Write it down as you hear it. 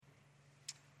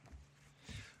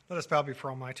Let us bow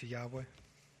before Almighty Yahweh.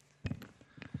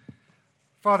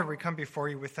 Father, we come before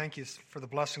you. We thank you for the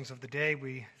blessings of the day.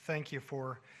 We thank you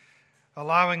for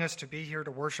allowing us to be here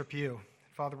to worship you.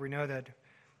 Father, we know that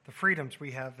the freedoms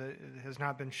we have has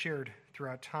not been shared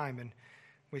throughout time, and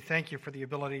we thank you for the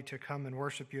ability to come and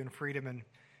worship you in freedom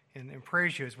and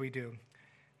praise you as we do.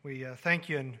 We thank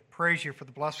you and praise you for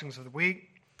the blessings of the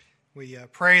week. We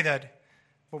pray that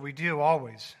what we do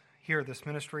always here at this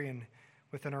ministry and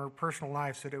within our personal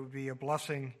lives, that it would be a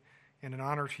blessing and an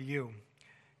honor to you.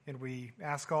 And we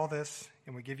ask all this,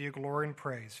 and we give you glory and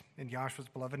praise in Yahshua's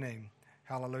beloved name.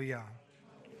 Hallelujah.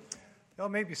 Y'all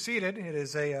may be seated. It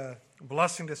is a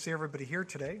blessing to see everybody here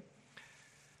today.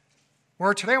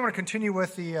 Today I want to continue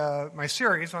with my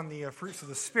series on the fruits of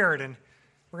the Spirit, and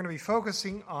we're going to be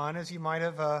focusing on, as you might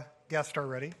have guessed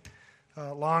already,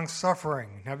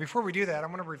 long-suffering. Now, before we do that,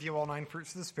 I'm going to review all 9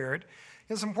 fruits of the Spirit.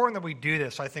 It's important that we do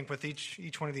this, I think, with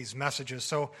each one of these messages.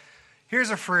 So here's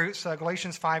the fruits,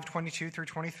 Galatians 5:22 through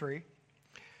 23. It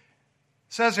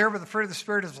says here, but the fruit of the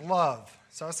Spirit is love.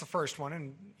 So that's the first one,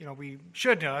 and we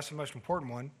should know that's the most important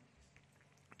one.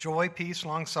 Joy, peace,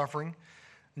 long-suffering,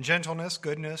 gentleness,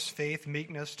 goodness, faith,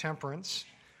 meekness, temperance,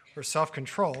 or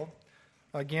self-control.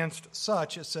 Against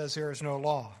such, it says there is no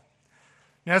law.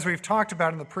 And as we've talked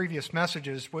about in the previous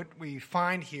messages, what we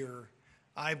find here,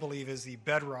 I believe, is the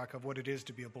bedrock of what it is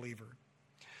to be a believer.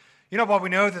 While we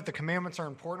know that the commandments are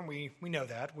important, we know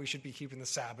that. We should be keeping the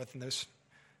Sabbath and those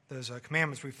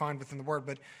commandments we find within the Word.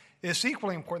 But it's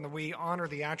equally important that we honor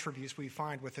the attributes we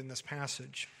find within this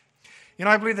passage.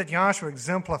 I believe that Yahshua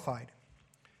exemplified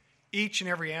each and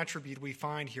every attribute we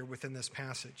find here within this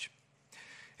passage.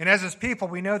 And as his people,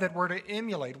 we know that we're to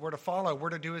emulate, we're to follow, we're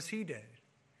to do as he did.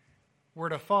 We're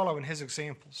to follow in his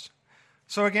examples.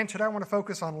 So again, today I want to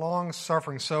focus on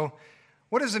long-suffering. So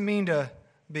what does it mean to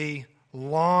be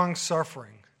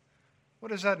long-suffering?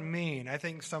 What does that mean? I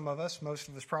think most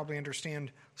of us probably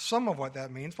understand some of what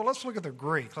that means, but let's look at the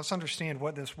Greek. Let's understand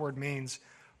what this word means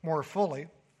more fully.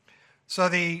 So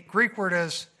the Greek word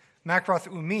is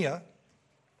makrothumia,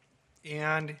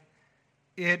 and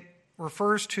it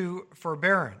refers to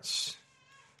forbearance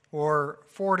or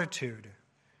fortitude.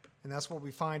 And that's what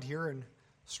we find here in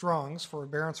Strong's,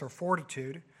 forbearance or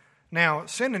fortitude. Now,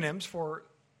 synonyms for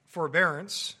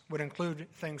forbearance would include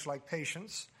things like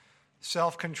patience,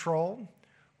 self-control,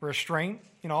 restraint.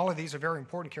 All of these are very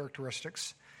important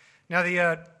characteristics. Now,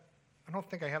 I don't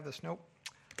think I have this. Nope.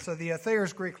 So the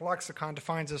Thayer's Greek lexicon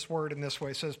defines this word in this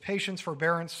way. It says patience,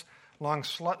 forbearance,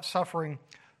 long-suffering,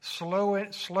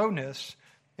 slowness,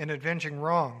 and avenging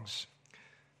wrongs.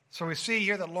 So we see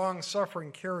here that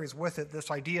long-suffering carries with it this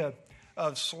idea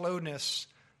of slowness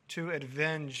to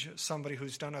avenge somebody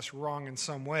who's done us wrong in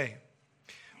some way,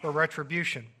 or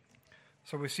retribution.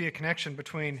 So we see a connection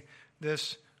between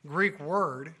this Greek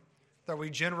word that we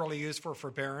generally use for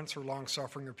forbearance or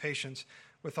long-suffering or patience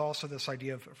with also this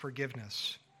idea of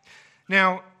forgiveness.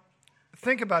 Now,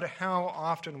 think about how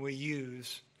often we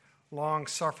use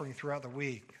long-suffering throughout the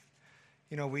week.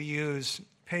 We use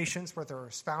patience with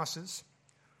our spouses,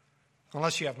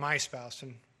 unless you have my spouse,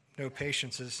 and no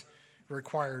patience is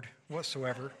required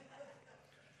whatsoever.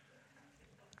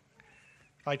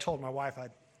 I told my wife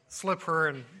I'd slip her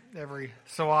in every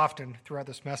so often throughout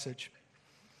this message.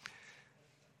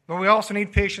 But we also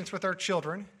need patience with our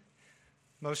children.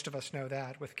 Most of us know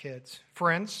that with kids.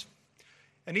 Friends,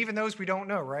 and even those we don't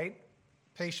know, right?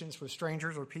 Patience with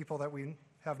strangers or people that we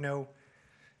have no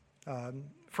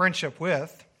friendship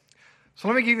with. So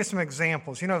let me give you some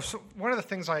examples. So one of the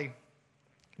things I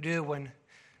do when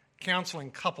counseling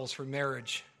couples for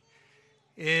marriage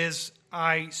is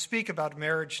I speak about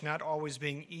marriage not always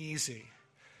being easy.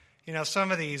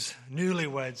 Some of these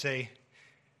newlyweds, they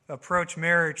approach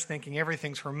marriage thinking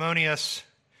everything's harmonious,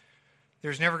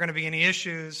 there's never going to be any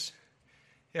issues,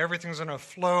 everything's going to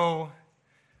flow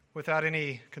without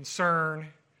any concern,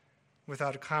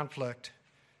 without a conflict.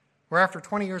 Where after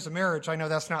 20 years of marriage, I know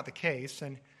that's not the case,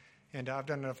 and I've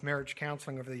done enough marriage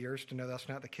counseling over the years to know that's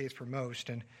not the case for most,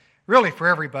 and really for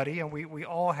everybody. And we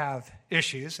all have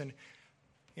issues and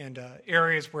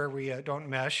areas where we don't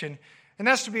mesh, and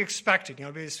that's to be expected.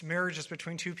 Because marriage is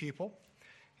between two people,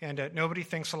 and nobody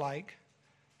thinks alike.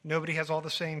 Nobody has all the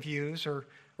same views or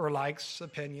likes,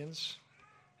 opinions,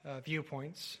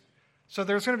 viewpoints. So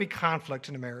there's going to be conflict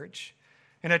in a marriage.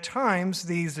 And at times,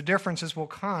 these differences will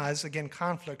cause, again,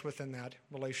 conflict within that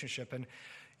relationship. And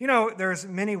there's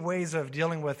many ways of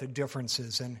dealing with the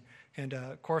differences. And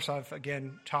of course, I've,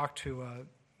 again, talked to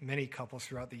many couples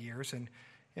throughout the years. And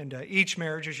each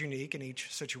marriage is unique and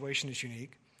each situation is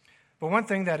unique. But one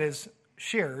thing that is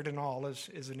shared in all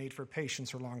is a need for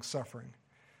patience or long-suffering.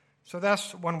 So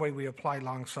that's one way we apply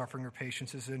long-suffering or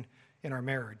patience is in our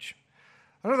marriage.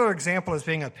 Another example is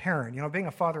being a parent. Being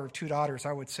a father of 2 daughters,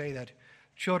 I would say that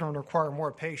children require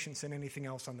more patience than anything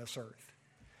else on this earth.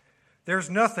 There's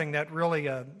nothing that really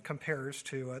compares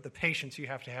to the patience you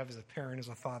have to have as a parent, as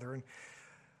a father. And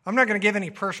I'm not going to give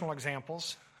any personal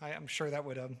examples. I'm sure that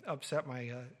would upset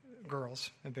my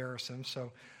girls, embarrass them.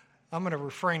 So I'm going to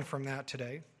refrain from that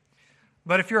today.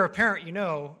 But if you're a parent, you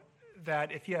know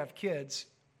that if you have kids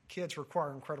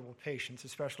require incredible patience,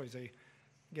 especially as they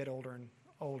get older and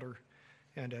older,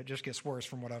 and it just gets worse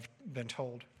from what I've been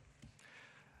told.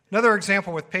 Another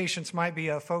example with patience might be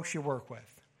folks you work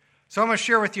with. So I'm going to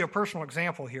share with you a personal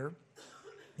example here.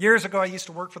 Years ago, I used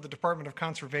to work for the Department of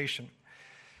Conservation.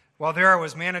 While there, I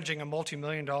was managing a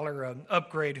multi-million-dollar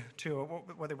upgrade to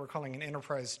what they were calling an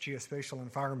enterprise geospatial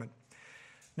environment.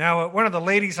 Now, one of the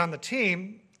ladies on the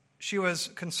team, she was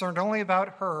concerned only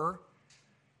about her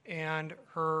and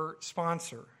her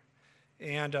sponsor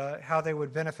and how they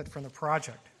would benefit from the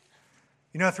project.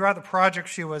 Throughout the project,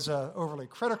 she was overly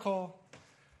critical.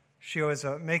 She was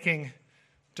making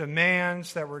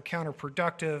demands that were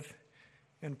counterproductive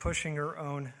and pushing her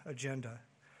own agenda.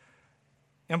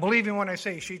 And believe me when I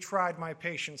say she tried my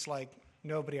patience like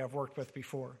nobody I've worked with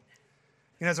before.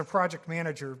 As a project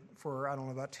manager for,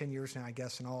 about 10 years now, I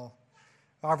guess, in all,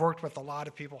 I've worked with a lot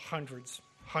of people, hundreds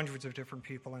of different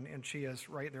people, and she is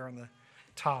right there on the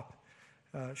top.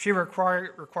 She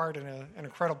required an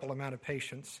incredible amount of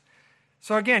patience.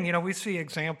 So again, we see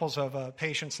examples of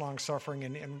patience, long-suffering,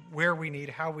 and where we need,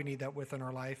 how we need that within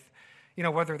our life.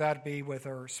 Whether that be with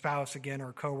our spouse, again,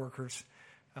 our coworkers,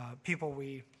 people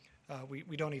we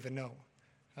don't even know.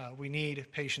 We need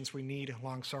patience, we need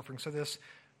long-suffering. So this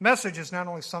message is not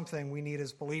only something we need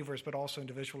as believers, but also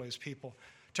individually as people.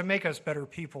 To make us better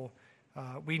people,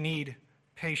 we need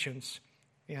patience,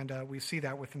 and we see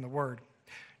that within the Word.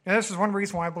 Now, this is one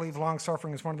reason why I believe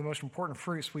long-suffering is one of the most important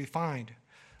fruits we find.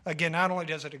 Again, not only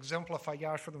does it exemplify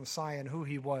Yahshua the Messiah and who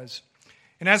he was,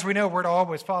 and as we know, we're to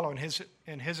always follow in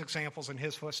his examples and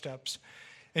his footsteps.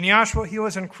 And Yahshua, he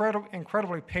was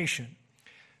incredibly patient.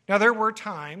 Now, there were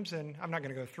times, and I'm not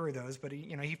going to go through those, but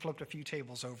he flipped a few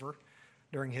tables over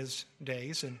during his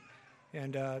days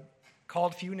and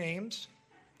called a few names,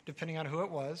 depending on who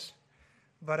it was.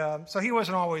 But so he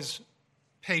wasn't always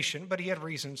patient, but he had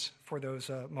reasons for those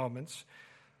moments.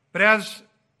 But as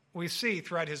we see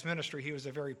throughout his ministry, he was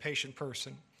a very patient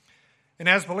person. And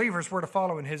as believers, we're to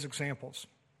follow in his examples.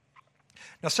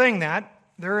 Now, saying that,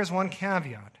 there is one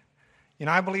caveat.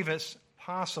 I believe it's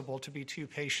possible to be too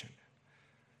patient.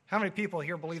 How many people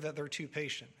here believe that they're too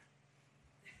patient?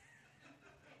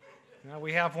 Now,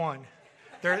 we have one.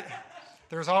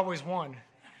 There's always one.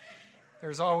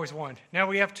 There's always one. Now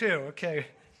we have two. Okay.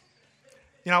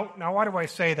 Now why do I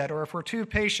say that? Or if we're too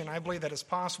patient, I believe that it's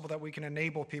possible that we can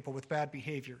enable people with bad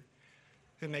behavior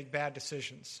who make bad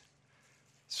decisions.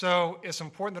 So it's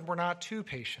important that we're not too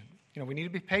patient. We need to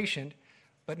be patient,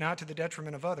 but not to the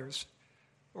detriment of others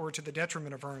or to the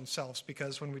detriment of our own selves,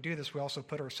 because when we do this, we also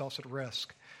put ourselves at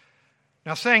risk.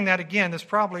 Now, saying that again, this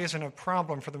probably isn't a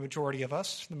problem for the majority of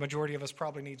us. The majority of us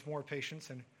probably needs more patience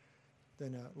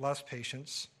than less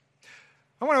patience.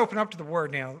 I want to open up to the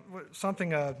Word now,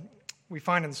 something we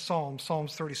find in Psalms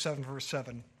 37, verse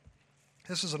 7.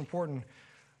 This is an important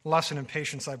lesson in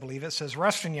patience, I believe. It says,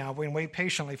 "Rest in Yahweh and wait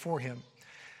patiently for him."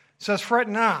 It says, "Fret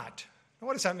not." Now,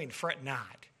 what does that mean, fret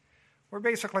not? Well, it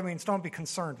basically means don't be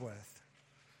concerned with.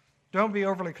 Don't be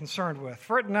overly concerned with.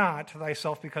 Fret not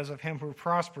thyself because of him who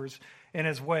prospers in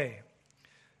his way,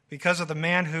 because of the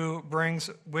man who brings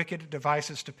wicked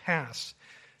devices to pass.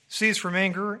 Cease from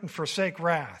anger and forsake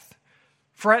wrath.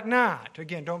 Fret not.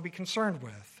 Again, don't be concerned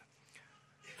with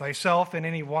thyself in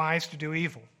any wise to do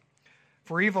evil.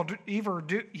 For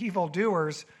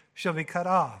evildoers shall be cut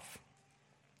off.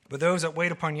 But those that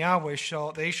wait upon Yahweh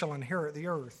shall inherit the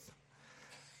earth.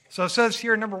 So it says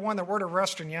here, number one, that we're to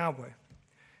rest in Yahweh,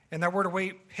 and that we're to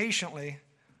wait patiently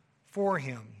for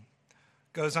him.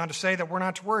 Goes on to say that we're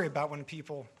not to worry about when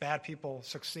bad people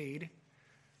succeed,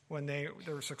 when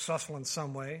they're successful in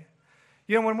some way.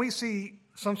 When we see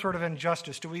some sort of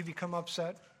injustice, do we become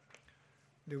upset?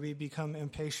 Do we become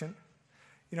impatient?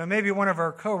 Maybe one of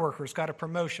our coworkers got a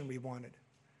promotion we wanted,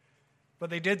 but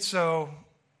they did so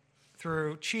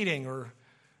through cheating or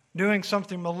doing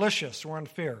something malicious or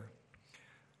unfair.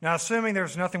 Now, assuming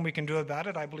there's nothing we can do about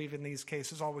it, I believe in these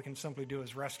cases all we can simply do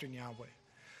is rest in Yahweh.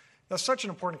 That's such an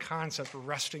important concept of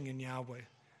resting in Yahweh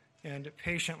and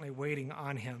patiently waiting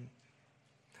on him.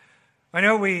 I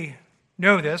know we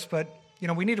know this, but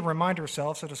we need to remind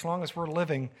ourselves that as long as we're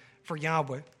living for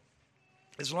Yahweh,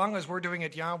 as long as we're doing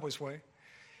it Yahweh's way,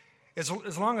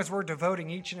 as long as we're devoting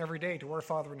each and every day to our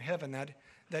Father in heaven,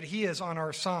 that he is on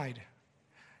our side.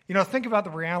 Think about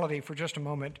the reality for just a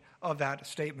moment of that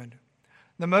statement.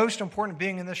 The most important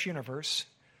being in this universe,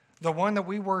 the one that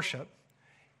we worship,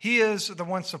 he is the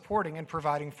one supporting and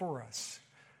providing for us.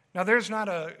 Now, there's not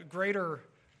a greater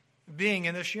being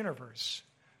in this universe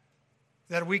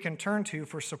that we can turn to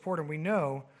for support, and we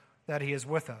know that he is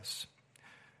with us.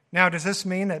 Now, does this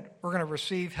mean that we're going to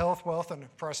receive health, wealth, and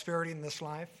prosperity in this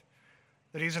life?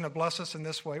 That he's going to bless us in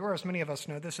this way? Or as many of us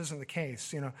know, this isn't the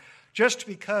case. Just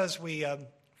because we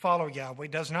follow Yahweh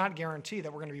does not guarantee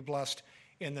that we're going to be blessed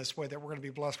in this way, that we're going to be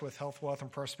blessed with health, wealth,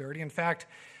 and prosperity. In fact,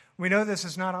 we know this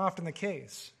is not often the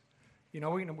case. We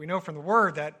know from the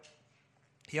Word that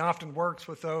he often works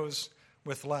with those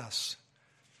with less,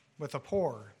 with the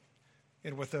poor,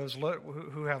 and with those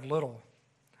who have little.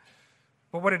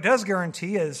 But what it does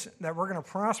guarantee is that we're going to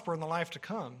prosper in the life to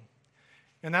come.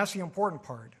 And that's the important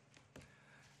part.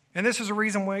 And this is a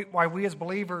reason why we as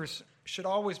believers should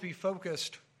always be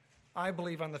focused, I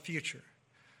believe, on the future.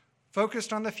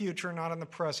 Focused on the future, not on the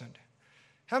present.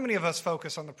 How many of us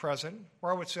focus on the present?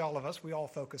 Or I would say all of us, we all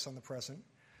focus on the present.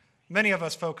 Many of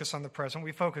us focus on the present.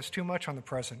 We focus too much on the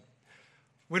present.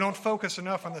 We don't focus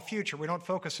enough on the future. We don't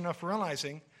focus enough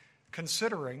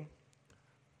considering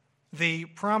the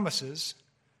promises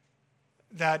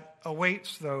that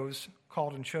awaits those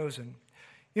called and chosen.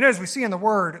 As we see in the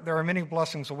Word, there are many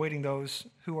blessings awaiting those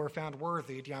who are found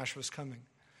worthy at Yahshua's coming.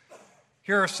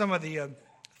 Here are some of the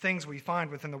things we find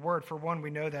within the Word. For one, we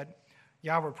know that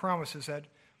Yahweh promises that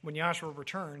when Yahshua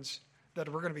returns, that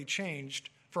we're going to be changed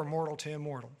from mortal to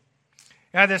immortal.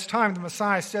 At this time, the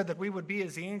Messiah said that we would be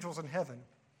as the angels in heaven,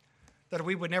 that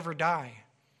we would never die,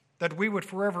 that we would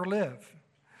forever live.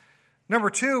 Number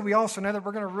two, we also know that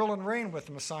we're going to rule and reign with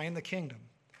the Messiah in the kingdom.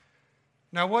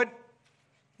 Now, what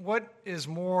is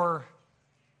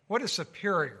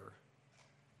superior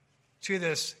to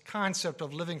this concept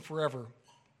of living forever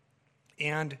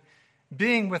and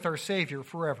being with our Savior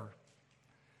forever?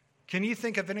 Can you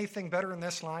think of anything better in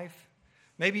this life?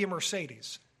 Maybe a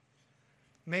Mercedes,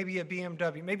 maybe a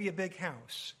BMW, maybe a big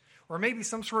house, or maybe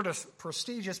some sort of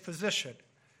prestigious position.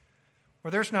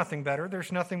 Well, there's nothing better.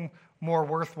 There's nothing more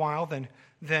worthwhile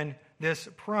than this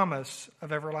promise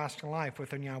of everlasting life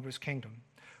within Yahweh's kingdom.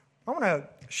 I want to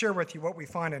share with you what we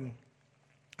find in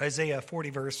Isaiah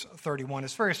 40, verse 31.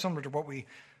 It's very similar to what we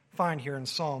find here in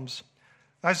Psalms.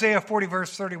 Isaiah 40,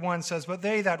 verse 31 says, "But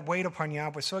they that wait upon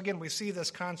Yahweh." So again, we see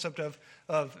this concept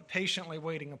of patiently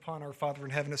waiting upon our Father in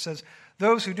heaven. It says,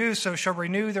 "Those who do so shall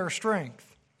renew their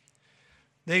strength.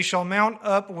 They shall mount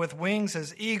up with wings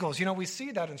as eagles." We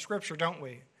see that in Scripture, don't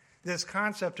we? This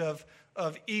concept of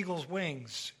eagle's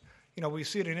wings. We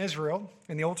see it in Israel,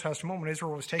 in the Old Testament, when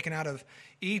Israel was taken out of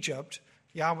Egypt.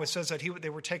 Yahweh says that they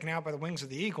were taken out by the wings of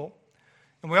the eagle.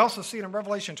 And we also see it in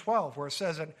Revelation 12, where it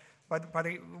says that by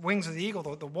the wings of the eagle,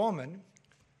 the woman,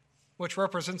 which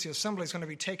represents the assembly, is going to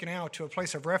be taken out to a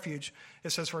place of refuge. It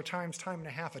says for a time and a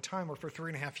half, or for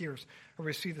 3.5 years. And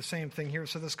we see the same thing here.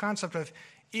 So this concept of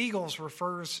eagles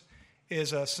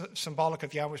is symbolic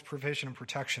of Yahweh's provision and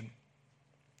protection.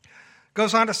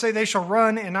 Goes on to say, "They shall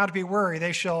run and not be weary.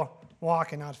 They shall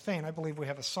walk and not faint." I believe we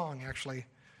have a song actually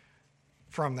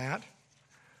from that.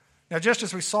 Now, just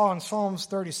as we saw in Psalms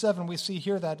 37, we see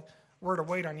here that we're to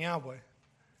wait on Yahweh.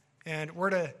 And we're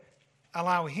to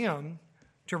allow him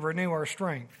to renew our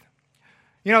strength.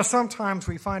 Sometimes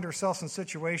we find ourselves in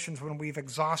situations when we've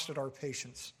exhausted our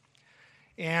patience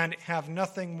and have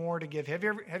nothing more to give. Have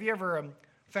you ever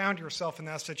found yourself in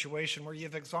that situation where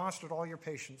you've exhausted all your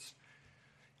patience?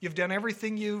 You've done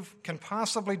everything you can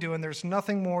possibly do, and there's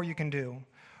nothing more you can do.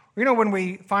 When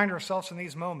we find ourselves in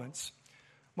these moments,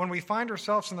 when we find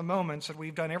ourselves in the moments that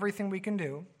we've done everything we can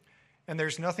do, and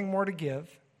there's nothing more to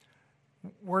give,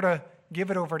 we're to give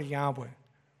it over to Yahweh.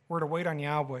 We're to wait on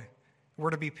Yahweh. We're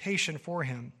to be patient for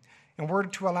him. And we're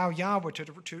to allow Yahweh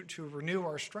to renew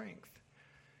our strength.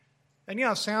 And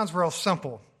it sounds real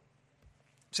simple.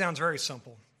 It sounds very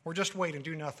simple. We're just wait and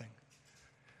do nothing.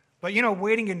 But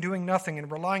waiting and doing nothing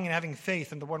and relying and having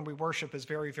faith in the one we worship is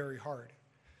very, very hard.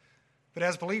 But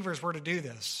as believers, we're to do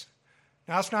this.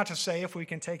 Now, it's not to say if we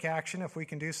can take action, if we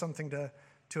can do something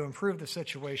to improve the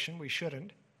situation, we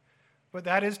shouldn't. But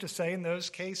that is to say, in those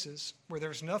cases where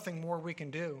there's nothing more we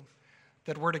can do,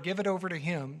 that we're to give it over to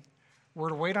him, we're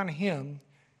to wait on him,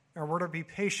 and we're to be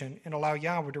patient and allow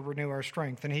Yahweh to renew our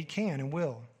strength. And he can and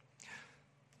will.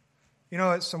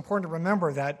 It's important to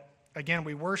remember that, again,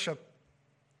 we worship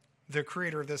the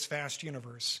creator of this vast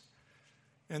universe,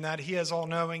 and that he is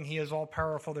all-knowing, he is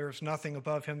all-powerful, there is nothing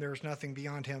above him, there is nothing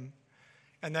beyond him,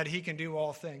 and that he can do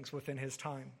all things within his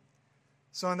time.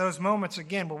 So in those moments,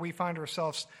 again, where we find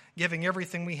ourselves giving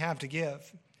everything we have to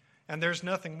give, and there's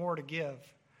nothing more to give,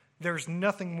 there's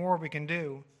nothing more we can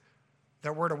do,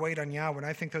 that we're to wait on Yahweh. And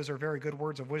I think those are very good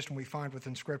words of wisdom we find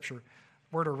within Scripture.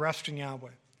 We're to rest in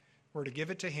Yahweh. We're to give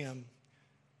it to Him,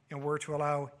 and we're to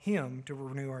allow Him to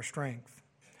renew our strength.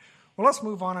 Well, let's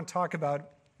move on and talk about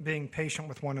being patient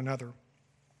with one another.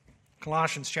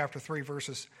 Colossians chapter 3,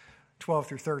 verses 12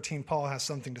 through 13, Paul has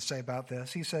something to say about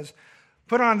this. He says,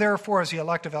 "Put on therefore as the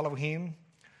elect of Elohim,"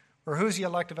 or who's the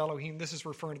elect of Elohim? This is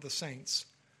referring to the saints.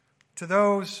 "To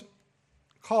those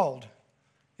called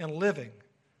and living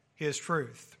His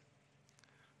truth."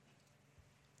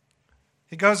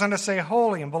 He goes on to say,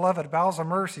 "Holy and beloved, bowels of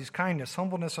mercies, kindness,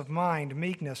 humbleness of mind,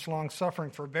 meekness, long-suffering,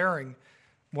 forbearing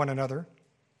one another,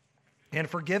 and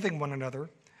forgiving one another.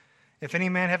 If any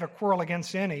man have a quarrel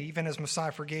against any, even as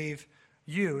Messiah forgave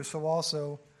you, so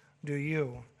also do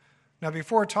you." Now,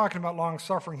 before talking about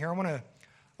long-suffering here,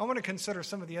 I want to consider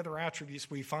some of the other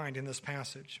attributes we find in this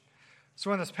passage.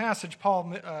 So in this passage,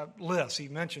 Paul he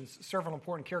mentions several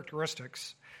important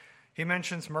characteristics. He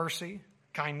mentions mercy,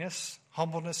 kindness,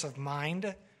 humbleness of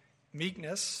mind,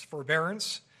 meekness,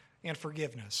 forbearance, and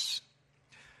forgiveness.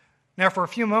 Now, for a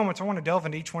few moments, I want to delve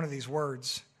into each one of these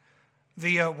words.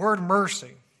 The word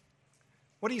mercy.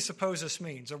 What do you suppose this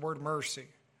means, the word mercy?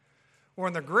 Well,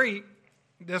 in the Greek,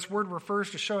 this word refers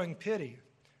to showing pity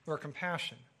or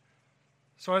compassion.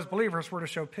 So as believers, we're to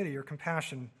show pity or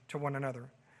compassion to one another.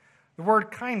 The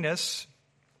word kindness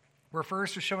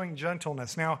refers to showing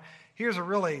gentleness. Now, here's a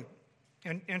really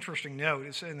interesting note.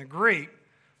 It's in the Greek,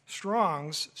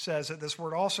 Strong's says that this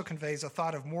word also conveys a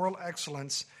thought of moral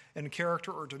excellence in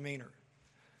character or demeanor.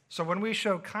 So when we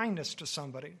show kindness to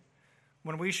somebody,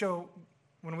 when we show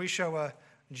a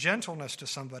gentleness to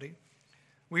somebody,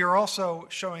 we are also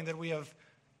showing that we have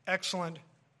excellent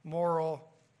moral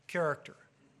character.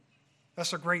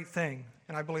 That's a great thing,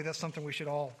 and I believe that's something we should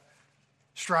all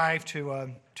strive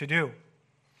to do.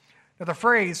 Now, the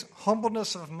phrase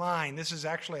humbleness of mind, this is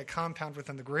actually a compound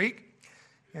within the Greek,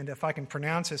 and if I can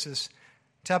pronounce this, is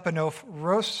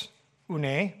tapanophros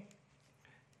une,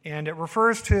 and it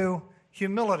refers to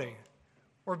humility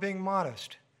or being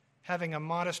modest, having a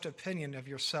modest opinion of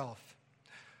yourself.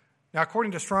 Now,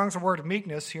 according to Strong's, the word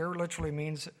meekness here literally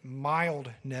means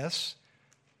mildness,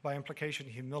 by implication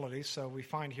humility. So we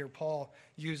find here Paul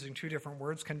using two different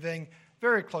words, conveying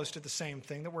very close to the same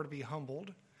thing, that we're to be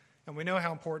humbled. And we know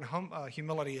how important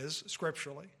humility is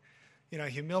scripturally. You know,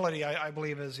 humility, I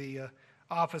believe, is the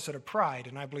opposite of pride,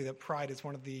 and I believe that pride is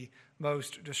one of the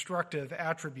most destructive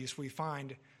attributes we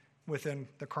find within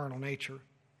the carnal nature.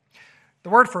 The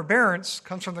word forbearance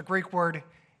comes from the Greek word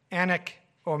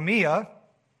anakomia,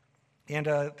 and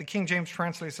the King James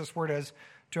translates this word as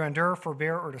to endure,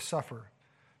 forbear, or to suffer.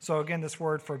 So again, this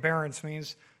word forbearance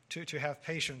means to have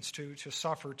patience, to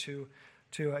suffer, to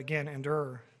again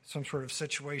endure some sort of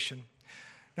situation.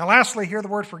 Now lastly, here the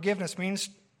word forgiveness means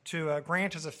to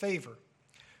grant as a favor.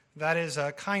 That is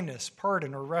kindness,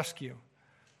 pardon, or rescue.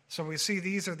 So we see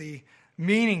these are the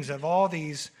meanings of all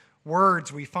these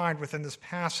words we find within this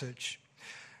passage.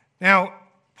 Now,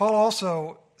 Paul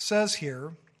also says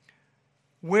here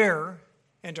where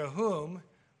and to whom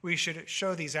we should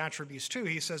show these attributes to.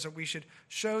 He says that we should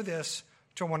show this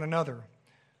to one another.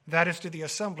 That is to the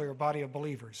assembly or body of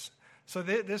believers. So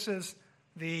this is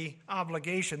the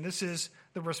obligation. This is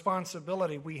the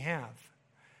responsibility we have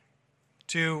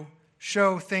to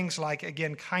show things like,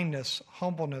 again, kindness,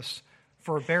 humbleness,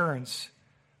 forbearance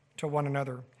to one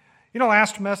another. You know,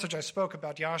 last message I spoke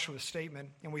about Yahshua's statement,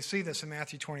 and we see this in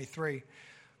Matthew 23.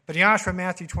 But Yahshua in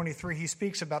Matthew 23, he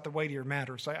speaks about the weightier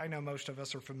matters. I know most of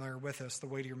us are familiar with this, the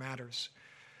weightier matters.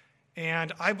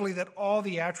 And I believe that all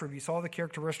the attributes, all the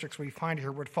characteristics we find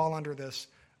here would fall under this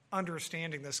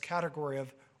understanding, this category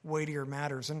of weightier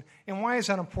matters. And why is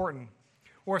that important?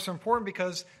 Well, it's important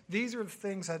because these are the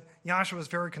things that Yahshua is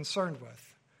very concerned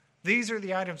with. These are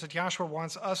the items that Yahshua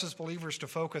wants us as believers to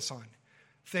focus on.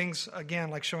 Things,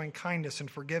 again, like showing kindness and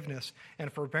forgiveness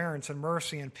and forbearance and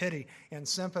mercy and pity and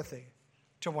sympathy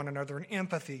to one another, and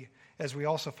empathy, as we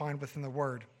also find within the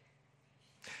Word.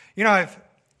 You know, I've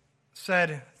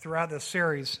said throughout this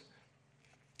series,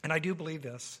 and I do believe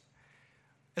this,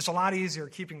 it's a lot easier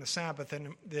keeping the Sabbath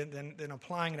than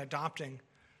applying and adopting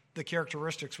the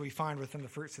characteristics we find within the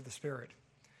fruits of the Spirit.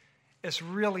 It's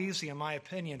real easy, in my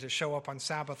opinion, to show up on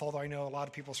Sabbath, although I know a lot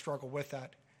of people struggle with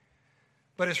that.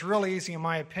 But it's really easy, in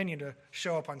my opinion, to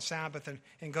show up on Sabbath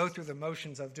and go through the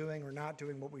motions of doing or not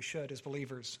doing what we should as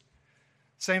believers.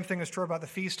 Same thing is true about the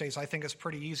feast days. I think it's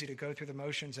pretty easy to go through the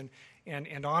motions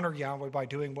and honor Yahweh by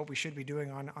doing what we should be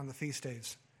doing on the feast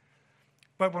days.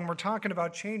 But when we're talking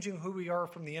about changing who we are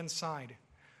from the inside,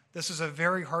 this is a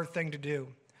very hard thing to do.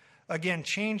 Again,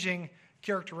 changing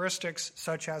characteristics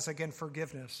such as, again,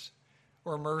 forgiveness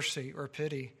or mercy or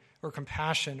pity or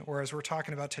compassion, or as we're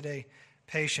talking about today,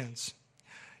 patience.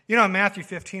 You know, in Matthew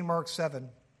 15, Mark 7,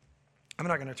 I'm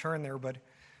not going to turn there, but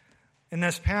in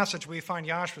this passage we find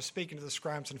Yahshua speaking to the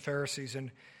scribes and Pharisees, and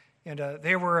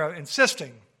they were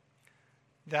insisting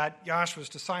that Yahshua's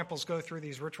disciples go through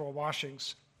these ritual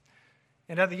washings.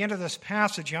 And at the end of this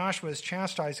passage, Yahshua is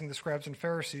chastising the scribes and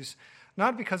Pharisees,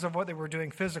 not because of what they were doing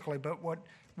physically, but what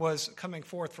was coming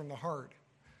forth from the heart.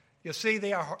 You see,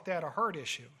 they had a heart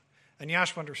issue, and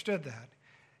Yahshua understood that.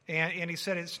 And he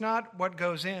said, it's not what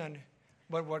goes in,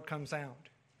 but what comes out.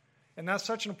 And that's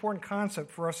such an important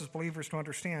concept for us as believers to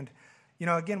understand. You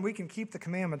know, again, we can keep the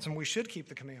commandments, and we should keep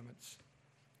the commandments.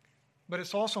 But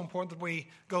it's also important that we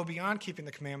go beyond keeping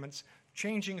the commandments,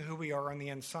 changing who we are on the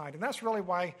inside. And that's really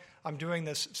why I'm doing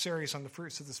this series on the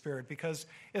fruits of the Spirit, because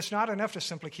it's not enough to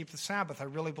simply keep the Sabbath. I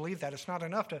really believe that. It's not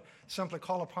enough to simply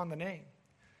call upon the name.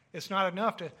 It's not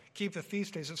enough to keep the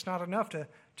feast days. It's not enough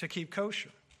to keep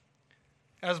kosher.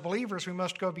 As believers, we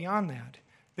must go beyond that,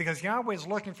 because Yahweh is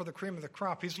looking for the cream of the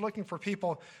crop. He's looking for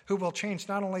people who will change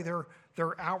not only their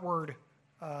outward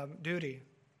duty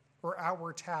or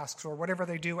outward tasks or whatever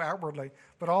they do outwardly,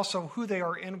 but also who they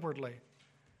are inwardly.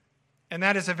 And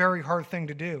that is a very hard thing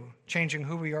to do, changing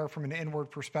who we are from an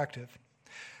inward perspective.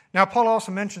 Now, Paul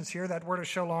also mentions here that we're to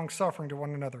show long-suffering to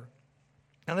one another.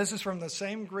 Now, this is from the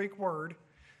same Greek word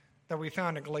that we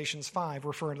found in Galatians 5,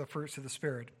 referring to the fruits of the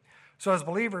Spirit. So as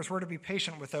believers, we're to be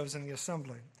patient with those in the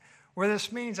assembly, where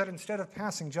this means that instead of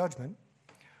passing judgment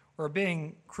or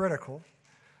being critical,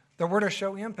 that we're to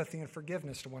show empathy and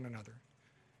forgiveness to one another.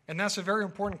 And that's a very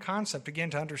important concept,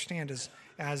 again, to understand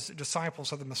as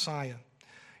disciples of the Messiah.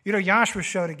 You know, Yahshua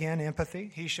showed, again, empathy.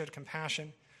 He showed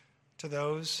compassion to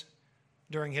those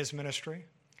during his ministry.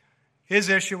 His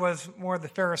issue was more the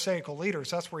Pharisaical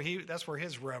leaders. That's where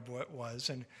his rub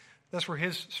was, and that's where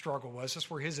his struggle was. That's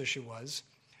where his issue was.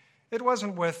 It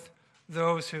wasn't with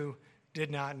those who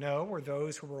did not know, or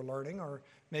those who were learning, or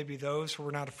maybe those who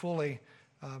were not fully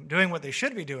doing what they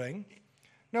should be doing.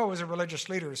 No, it was the religious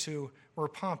leaders who were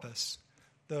pompous,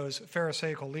 those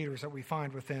Pharisaical leaders that we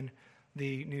find within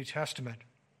the New Testament.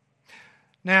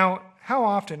 Now, how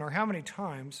often or how many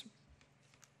times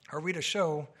are we to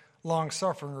show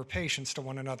long-suffering or patience to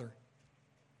one another?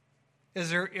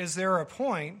 Is there a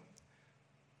point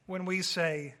when we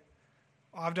say,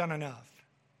 I've done enough?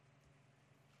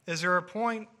 Is there a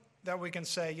point that we can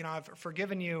say, you know, I've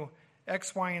forgiven you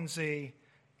X, Y, and Z,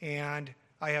 and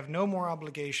I have no more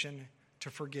obligation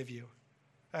to forgive you.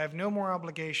 I have no more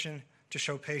obligation to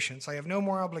show patience. I have no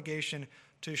more obligation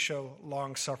to show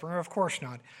long-suffering. Of course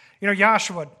not. You know,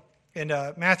 Yahshua in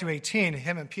Matthew 18,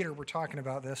 him and Peter were talking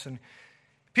about this, and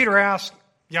Peter asked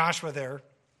Yahshua there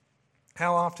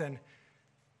how often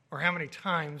or how many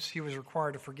times he was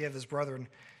required to forgive his brethren.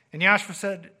 And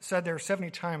Yahshua said there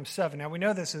 70 times 7. Now, we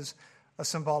know this is a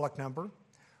symbolic number.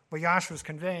 What Yahshua is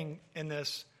conveying in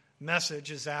this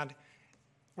message is that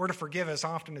we're to forgive as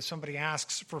often as somebody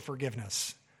asks for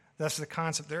forgiveness. That's the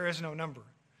concept. There is no number.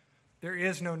 There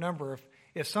is no number.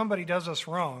 If somebody does us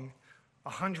wrong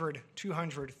 100,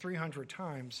 200, 300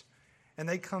 times, and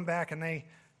they come back and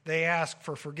they ask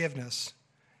for forgiveness,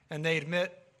 and they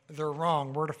admit they're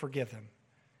wrong, we're to forgive them,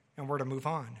 and we're to move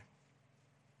on.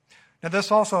 Now,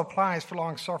 this also applies for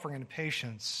long-suffering and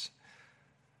patience.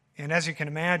 And as you can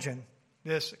imagine,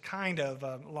 this kind of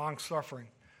long-suffering,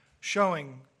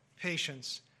 showing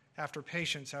patience after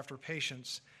patience after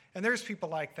patience. And there's people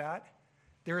like that.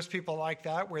 There's people like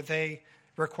that where they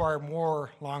require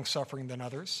more long-suffering than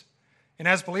others. And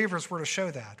as believers, we're to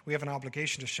show that. We have an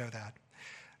obligation to show that.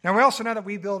 Now, we also know that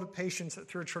we build patience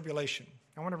through tribulation.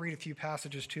 I want to read a few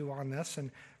passages, too, on this.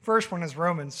 And first one is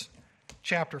Romans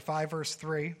chapter 5, verse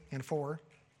 3 and 4.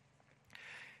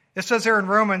 It says there in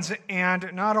Romans,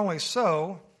 and not only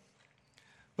so,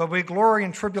 but we glory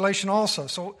in tribulation also.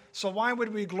 So why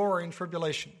would we glory in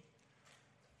tribulation?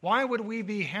 Why would we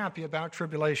be happy about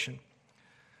tribulation?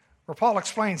 Where Paul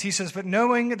explains, he says, but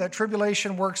knowing that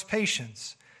tribulation works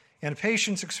patience, and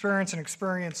patience experience, and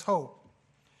experience hope.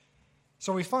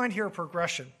 So we find here a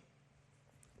progression.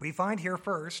 We find here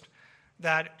first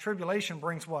that tribulation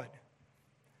brings what?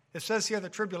 It says here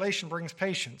that tribulation brings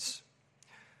patience.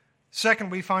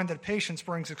 Second, we find that patience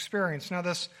brings experience. Now,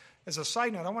 this, as a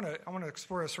side note, I want to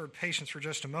explore this word patience for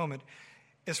just a moment.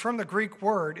 It's from the Greek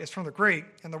word,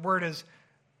 and the word is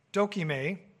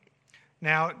dokime.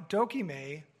 Now,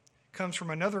 dokime comes from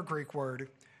another Greek word,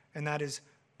 and that is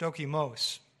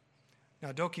dokimos.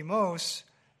 Now, dokimos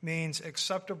means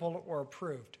acceptable or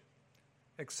approved.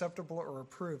 acceptable, or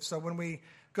approved. So when we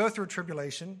go through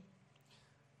tribulation,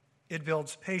 it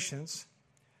builds patience,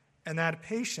 and that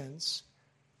patience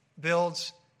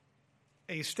builds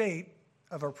a state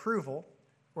of approval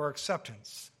or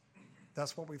acceptance.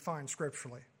 That's what we find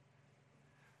scripturally.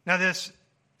 Now, this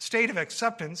state of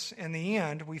acceptance, in the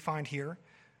end, we find here,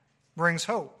 brings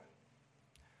hope.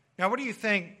 Now, what do you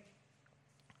think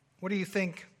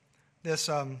this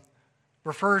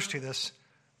refers to,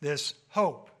 this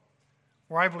hope?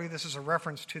 Or I believe this is a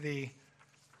reference to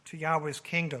Yahweh's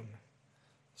kingdom.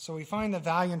 So we find the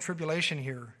value in tribulation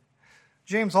here.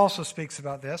 James also speaks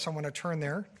about this. I want to turn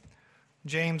there.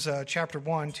 James chapter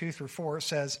 1, 2 through 4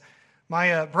 says,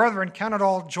 "My brethren, count it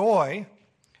all joy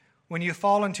when you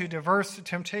fall into diverse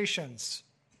temptations,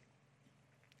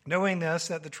 knowing this,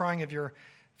 that the trying of your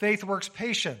faith works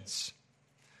patience.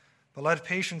 But let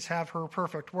patience have her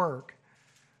perfect work,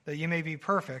 that you may be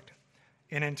perfect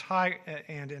and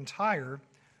entire,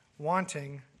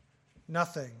 wanting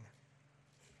nothing."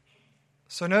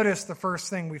 So notice the first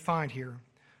thing we find here.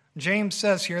 James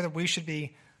says here that we should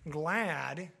be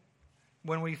glad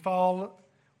when we fall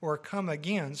or come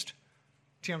against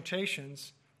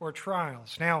temptations or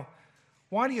trials. Now,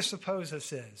 why do you suppose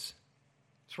this is?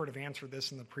 Sort of answered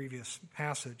this in the previous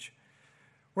passage.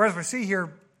 Whereas we see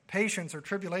here patience or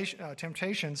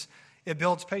temptations, it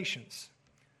builds patience.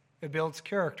 It builds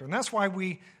character. And that's why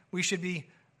we should be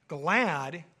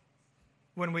glad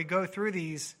when we go through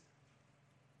these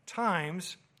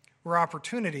times or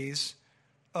opportunities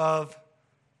of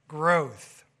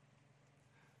growth.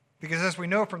 Because as we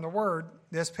know from the Word,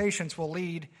 this patience will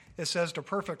lead, it says, to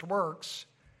perfect works.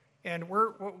 And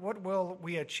what will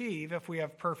we achieve if we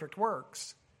have perfect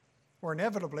works? Or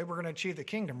inevitably, we're going to achieve the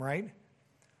kingdom, right?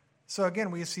 So again,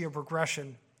 we see a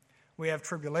progression. We have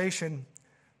tribulation.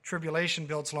 Tribulation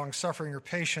builds long-suffering or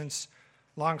patience.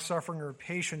 Long-suffering or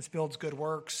patience builds good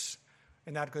works.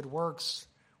 And that good works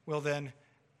will then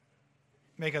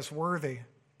make us worthy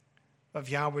of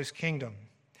Yahweh's kingdom.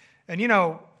 And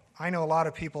I know a lot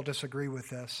of people disagree with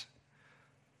this.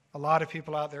 A lot of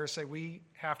people out there say we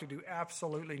have to do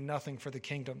absolutely nothing for the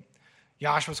kingdom.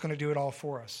 Yahshua's going to do it all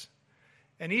for us.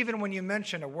 And even when you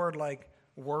mention a word like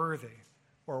worthy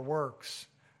or works,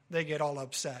 they get all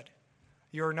upset.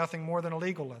 You're nothing more than a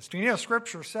legalist.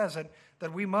 Scripture says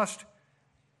that we must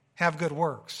have good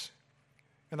works.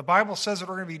 And the Bible says that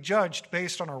we're going to be judged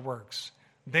based on our works,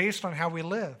 based on how we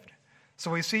lived. So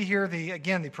we see here,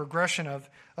 the progression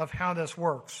of how this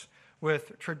works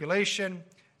with tribulation,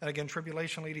 and again,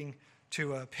 tribulation leading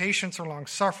to patience or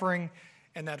long-suffering,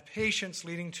 and that patience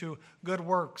leading to good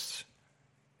works,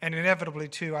 and inevitably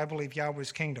to, I believe,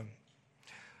 Yahweh's kingdom.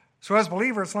 So as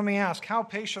believers, let me ask, how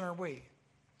patient are we?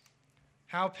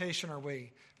 How patient are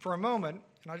we? For a moment,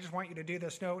 and I just want you to do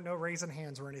this, no raising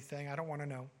hands or anything, I don't want to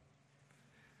know.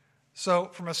 So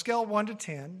from a scale 1 to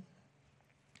 10,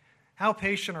 how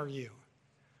patient are you?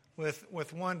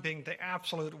 With 1 being the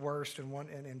absolute worst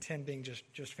and 10 being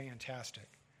just fantastic.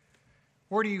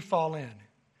 Where do you fall in?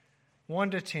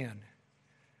 1 to 10.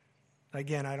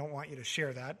 Again, I don't want you to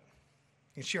share that.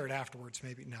 You can share it afterwards,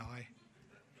 maybe.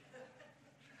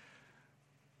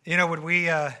 No, would we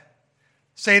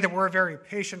say that we're a very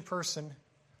patient person,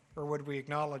 or would we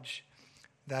acknowledge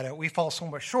that we fall so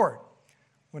much short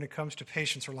when it comes to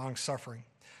patience or long-suffering?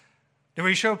 Do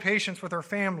we show patience with our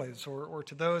families or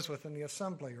to those within the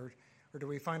assembly, or do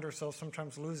we find ourselves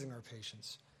sometimes losing our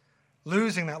patience,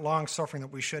 losing that long-suffering that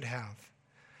we should have?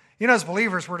 As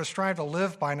believers, we're to strive to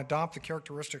live by and adopt the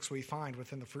characteristics we find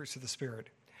within the fruits of the Spirit.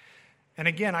 And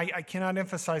again, I cannot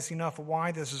emphasize enough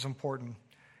why this is important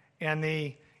and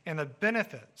the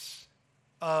benefits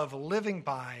of living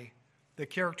by the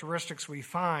characteristics we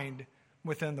find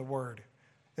within the Word,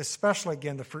 especially,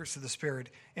 again, the fruits of the Spirit,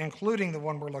 including the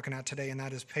one we're looking at today, and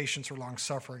that is patience or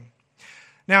long-suffering.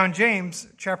 Now, in James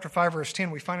chapter 5, verse 10,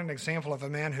 we find an example of a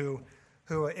man who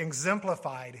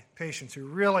exemplified patience, who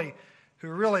really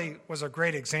was a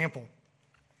great example.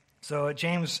 So at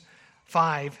James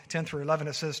 5, 10 through 11,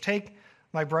 it says, "Take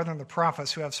my brethren the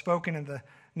prophets who have spoken in the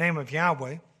name of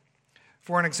Yahweh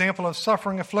for an example of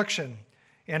suffering, affliction,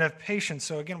 and of patience."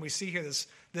 So again, we see here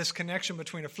this connection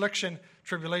between affliction,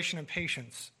 tribulation, and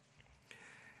patience.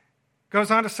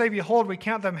 Goes on to say, "Behold, we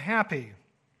count them happy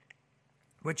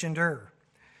which endure.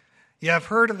 You have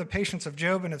heard of the patience of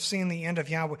Job and have seen the end of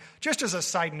Yahweh." Just as a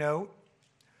side note,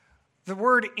 the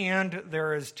word "end"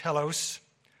 there is telos,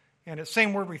 and it's the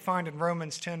same word we find in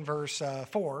Romans 10, verse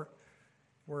 4,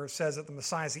 where it says that the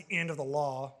Messiah is the end of the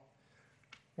law,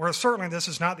 where certainly this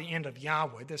is not the end of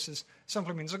Yahweh. This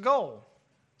simply means a goal.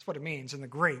 That's what it means in the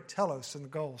Greek, telos, in the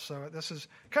goal. So this is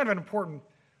kind of an important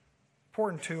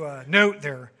to note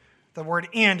there. The word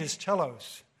end is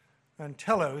telos, and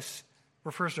telos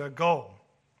refers to a goal.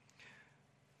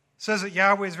 It says that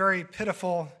Yahweh is very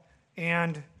pitiful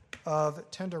and of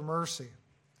tender mercy.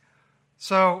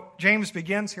 So James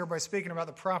begins here by speaking about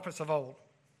the prophets of old.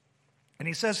 And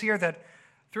he says here that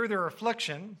through their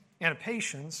affliction and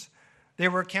patience, they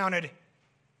were counted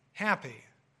happy.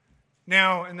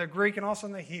 Now, in the Greek and also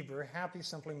in the Hebrew, happy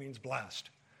simply means blessed.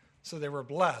 So they were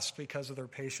blessed because of their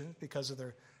patience, because of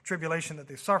their tribulation that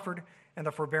they suffered, and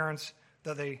the forbearance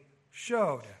that they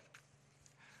showed.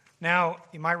 Now,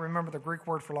 you might remember the Greek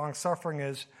word for long-suffering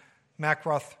is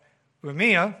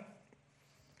makrothumia.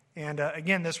 And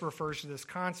again, this refers to this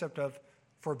concept of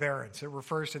forbearance. It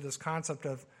refers to this concept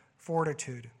of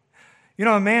fortitude. You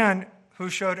know, a man who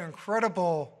showed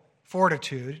incredible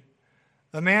fortitude,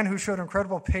 a man who showed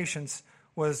incredible patience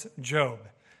was Job.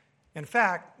 In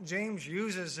fact, James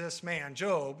uses this man,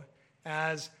 Job,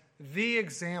 as the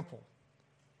example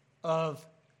of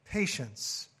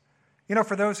patience. You know,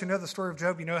 for those who know the story of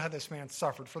Job, you know how this man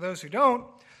suffered. For those who don't,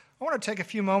 I want to take a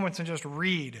few moments and just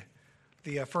read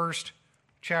the first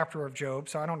chapter of Job.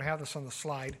 So I don't have this on the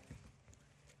slide,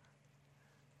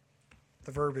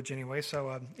 the verbiage anyway.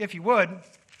 So if you would,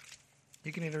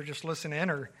 you can either just listen in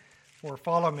or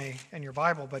follow me in your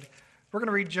Bible. But we're going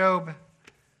to read Job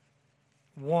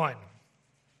 1,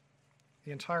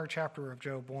 the entire chapter of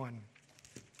Job 1.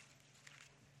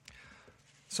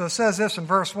 So it says this in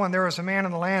verse 1, there was a man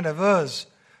in the land of Uz,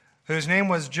 whose name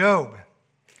was Job.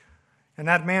 And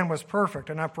that man was perfect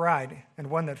and upright, and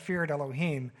one that feared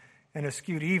Elohim and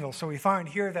eschewed evil. So we find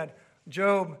here that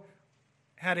Job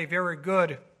had a very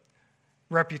good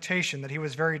reputation, that he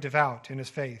was very devout in his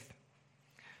faith.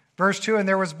 Verse 2, and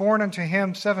there was born unto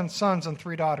him 7 sons and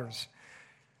 3 daughters.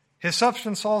 His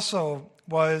substance also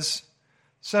was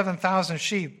 7,000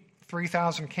 sheep,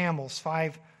 3,000 camels,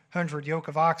 500 yoke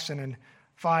of oxen, and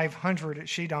 500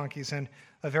 she-donkeys, and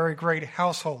a very great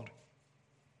household.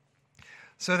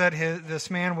 So that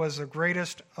this man was the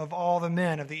greatest of all the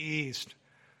men of the East.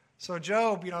 So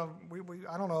Job, you know,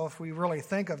 I don't know if we really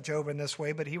think of Job in this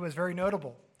way, but he was very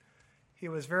notable. He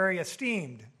was very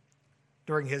esteemed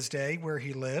during his day where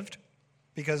he lived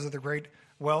because of the great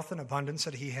wealth and abundance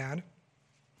that he had.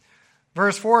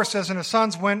 Verse 4 says, and his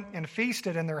sons went and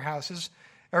feasted in their houses,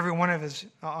 every one of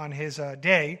on his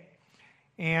day,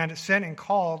 and sent and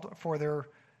called for their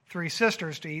 3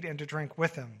 sisters to eat and to drink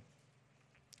with them.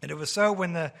 And it was so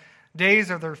when the days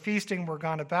of their feasting were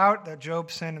gone about that Job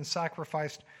sent and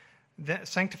sanctified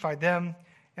them,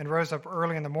 and rose up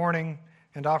early in the morning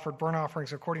and offered burnt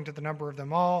offerings according to the number of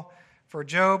them all. For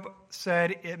Job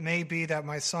said, it may be that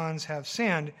my sons have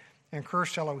sinned and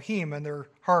cursed Elohim in their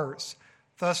hearts.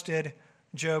 Thus did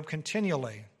Job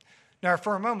continually. Now,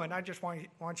 for a moment, I just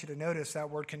want you to notice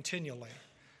that word continually.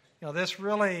 You know, this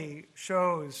really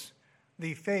shows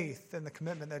the faith and the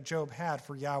commitment that Job had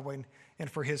for Yahweh and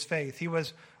for his faith. He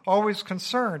was always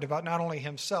concerned about not only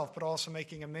himself, but also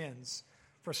making amends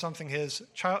for something his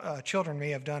children may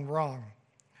have done wrong.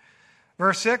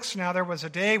 Verse 6, now there was a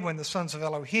day when the sons of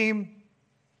Elohim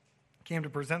came to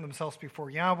present themselves before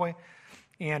Yahweh,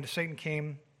 and Satan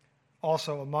came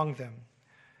also among them.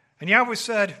 And Yahweh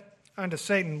said unto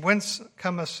Satan, whence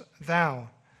comest thou?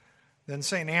 Then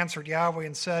Satan answered Yahweh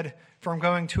and said, from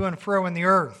going to and fro in the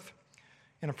earth,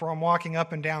 and from walking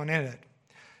up and down in it.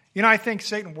 You know, I think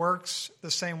Satan works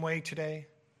the same way today.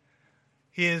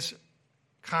 He is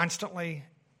constantly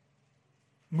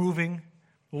moving,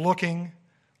 looking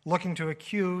to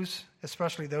accuse,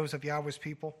 especially those of Yahweh's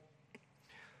people.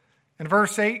 And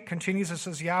verse 8 continues, it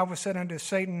says, Yahweh said unto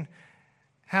Satan,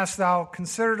 hast thou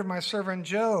considered my servant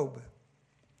Job?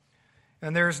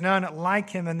 And there is none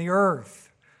like him in the earth.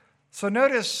 So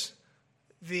notice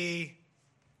the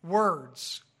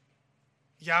words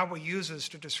Yahweh uses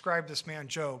to describe this man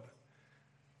Job.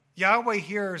 Yahweh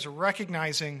here is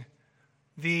recognizing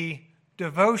the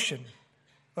devotion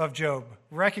of Job,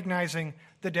 recognizing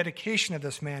the dedication of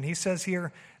this man. He says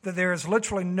here that there is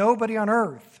literally nobody on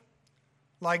earth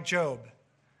like Job.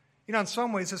 You know, in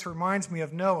some ways this reminds me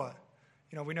of Noah.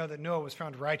 You know, we know that Noah was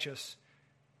found righteous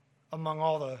among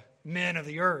all the men of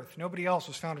the earth. Nobody else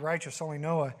was found righteous, only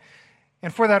Noah.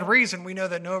 And for that reason, we know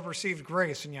that Noah received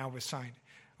grace in Yahweh's sight.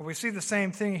 We see the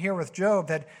same thing here with Job,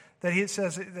 that he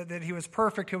says that he was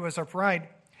perfect, who was upright,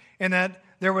 and that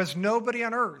there was nobody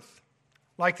on earth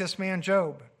like this man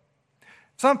Job.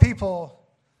 Some people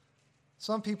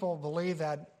believe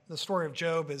that the story of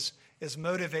Job is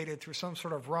motivated through some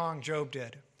sort of wrong Job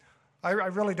did. I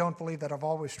really don't believe that. I've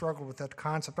always struggled with that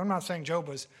concept. I'm not saying Job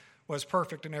was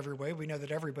perfect in every way. We know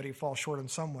that everybody falls short in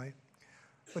some way.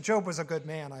 But Job was a good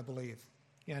man, I believe.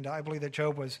 And I believe that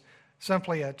Job was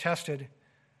simply tested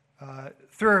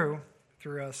through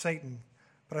Satan.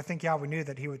 But I think Yahweh knew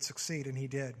that he would succeed, and he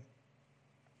did.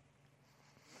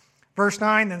 Verse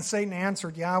 9, then Satan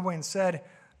answered Yahweh and said,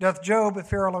 Doth Job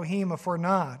fear Elohim for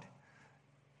naught?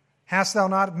 Hast thou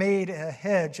not made a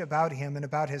hedge about him and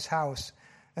about his house,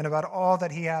 and about all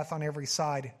that he hath on every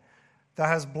side? Thou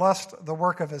hast blessed the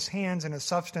work of his hands, and his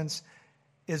substance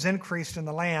is increased in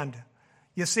the land.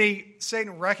 You see,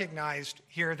 Satan recognized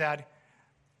here that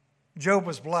Job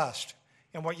was blessed.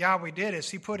 And what Yahweh did is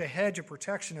he put a hedge of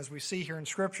protection, as we see here in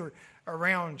Scripture,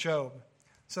 around Job,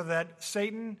 so that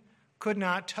Satan could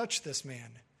not touch this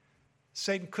man.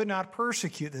 Satan could not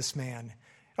persecute this man.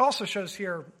 It also shows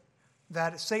here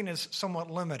that Satan is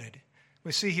somewhat limited.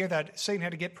 We see here that Satan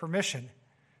had to get permission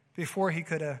before he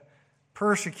could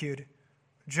persecute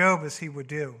Job as he would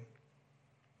do.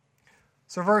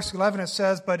 So verse 11 it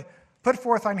says, But put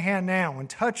forth thine hand now, and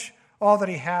touch all that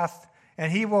he hath,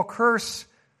 and he will curse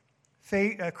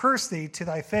thee to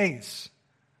thy face.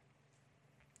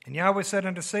 And Yahweh said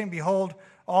unto Satan, Behold,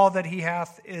 all that he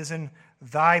hath is in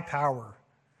thy power.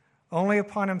 Only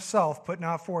upon himself put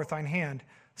not forth thine hand.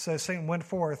 So Satan went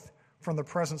forth from the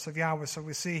presence of Yahweh. So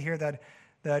we see here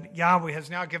that Yahweh has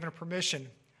now given permission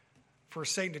for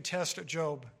Satan to test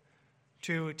Job,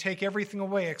 to take everything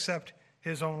away except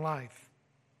his own life.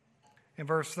 In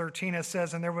verse 13 it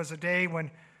says, And there was a day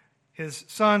when his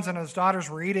sons and his daughters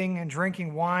were eating and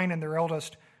drinking wine in their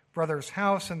eldest brother's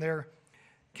house, and there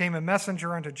came a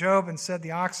messenger unto Job and said,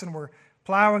 The oxen were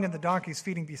plowing and the donkeys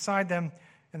feeding beside them,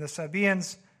 and the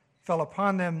Sabaeans fell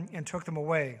upon them and took them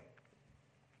away.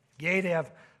 Yea, they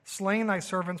have slain thy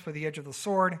servants with the edge of the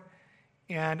sword,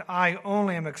 and I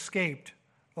only am escaped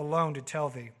alone to tell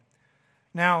thee.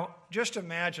 Now, just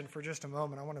imagine for just a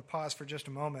moment, I want to pause for just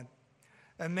a moment.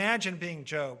 Imagine being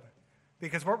Job,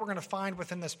 because what we're going to find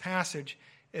within this passage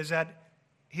is that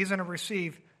he's going to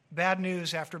receive bad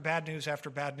news after bad news after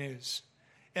bad news.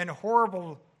 And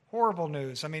horrible, horrible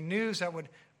news. I mean, news that would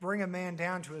bring a man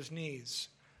down to his knees.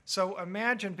 So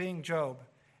imagine being Job,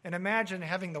 and imagine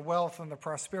having the wealth and the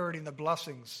prosperity and the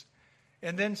blessings,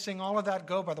 and then seeing all of that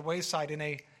go by the wayside in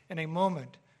a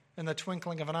moment, in the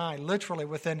twinkling of an eye, literally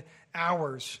within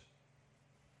hours.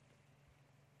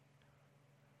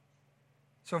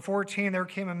 So 14, there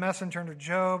came a messenger unto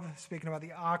Job, speaking about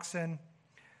the oxen.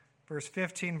 Verse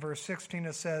 15, verse 16,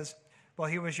 it says, While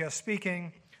he was yet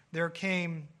speaking, there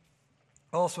came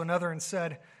also another and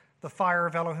said, The fire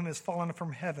of Elohim is fallen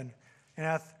from heaven, and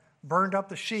hath burned up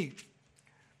the sheep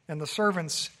and the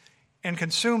servants, and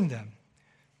consumed them.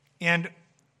 And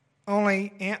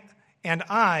I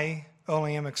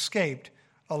only am escaped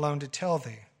alone to tell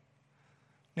thee.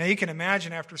 Now you can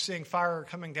imagine after seeing fire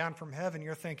coming down from heaven,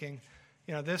 you're thinking,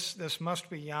 this must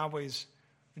be Yahweh's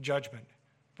judgment.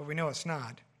 But we know it's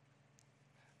not.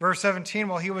 Verse 17,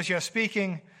 while he was yet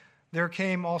speaking, there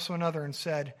came also another and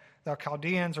said, The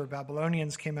Chaldeans or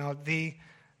Babylonians came out thee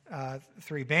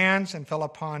 3 bands, and fell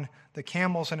upon the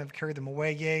camels, and have carried them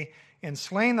away, yea, and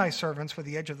slain thy servants with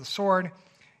the edge of the sword,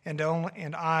 and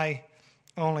I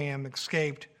only am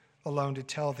escaped alone to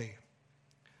tell thee.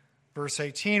 Verse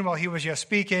 18, while he was yet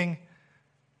speaking,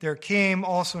 there came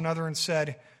also another and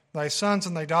said, Thy sons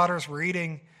and thy daughters were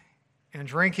eating and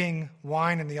drinking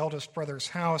wine in the eldest brother's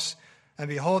house, and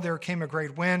behold, there came a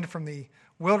great wind from the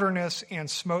wilderness, and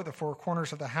smote the 4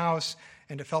 corners of the house,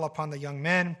 and it fell upon the young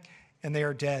men, and they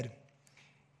are dead.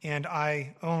 And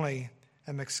I only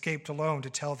am escaped alone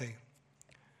to tell thee.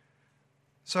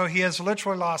 So he has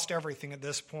literally lost everything at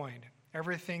this point,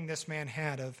 everything this man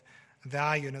had of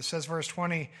value. And it says, verse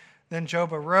 20, Then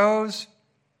Job arose,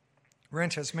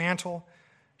 rent his mantle,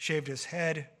 shaved his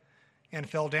head, and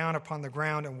fell down upon the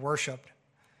ground and worshipped.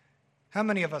 How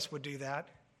many of us would do that?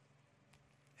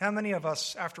 How many of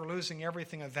us, after losing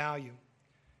everything of value,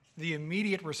 the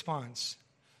immediate response,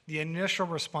 the initial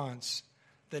response,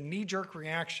 the knee-jerk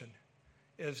reaction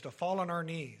is to fall on our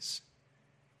knees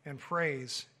and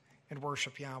praise and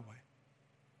worship Yahweh?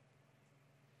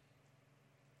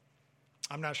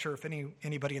 I'm not sure if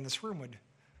anybody in this room would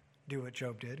do what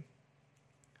Job did.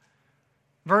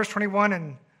 Verse 21,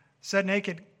 And said,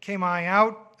 Naked came I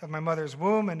out of my mother's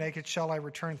womb, and naked shall I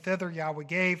return thither. Yahweh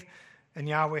gave, and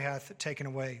Yahweh hath taken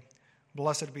away.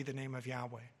 Blessed be the name of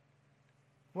Yahweh.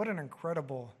 What an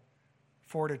incredible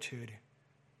fortitude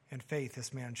and faith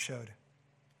this man showed.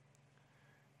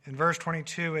 In verse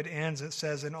 22, it ends, it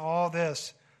says, In all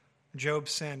this Job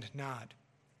sinned not,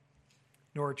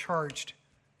 nor charged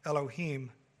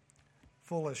Elohim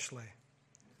foolishly.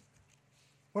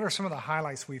 What are some of the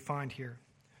highlights we find here?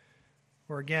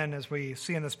 Where again, as we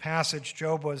see in this passage,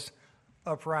 Job was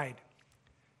upright.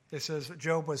 It says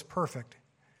Job was perfect.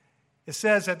 It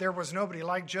says that there was nobody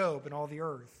like Job in all the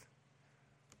earth.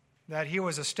 that he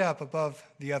was a step above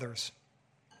the others.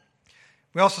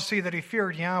 We also see that he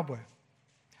feared Yahweh.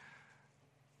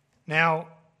 Now,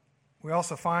 we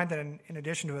also find that in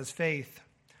addition to his faith,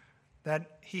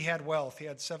 that he had wealth. He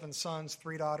had 7 sons,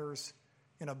 3 daughters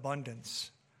in abundance.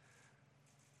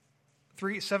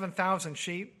 7,000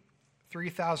 sheep,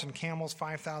 3,000 camels,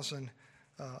 5,000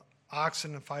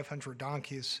 oxen, and 500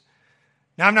 donkeys.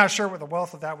 Now, I'm not sure what the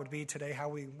wealth of that would be today, how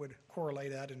we would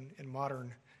correlate that in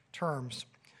modern terms.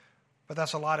 But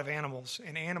that's a lot of animals,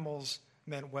 and animals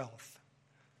meant wealth.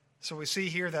 So we see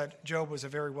here that Job was a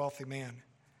very wealthy man.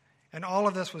 And all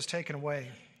of this was taken away.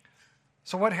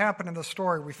 So what happened in the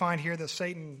story? We find here that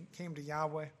Satan came to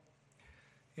Yahweh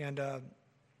and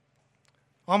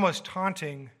almost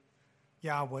taunting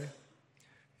Yahweh.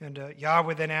 And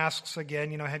Yahweh then asks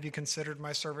again, have you considered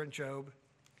my servant Job?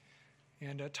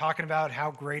 And talking about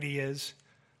how great he is,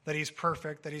 that he's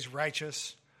perfect, that he's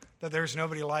righteous, that there's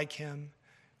nobody like him.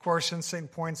 Of course, since Satan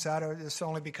points out it's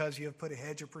only because you have put a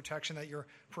hedge of protection that you're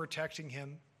protecting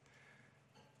him.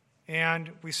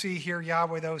 And we see here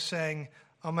Yahweh, though, saying,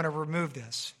 I'm going to remove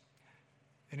this.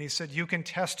 And he said, you can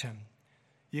test him.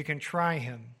 You can try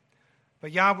him.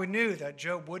 But Yahweh knew that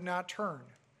Job would not turn.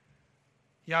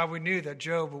 Yahweh knew that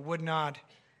Job would not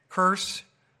curse,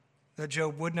 that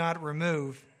Job would not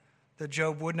remove, that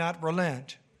Job would not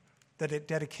relent the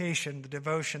dedication, the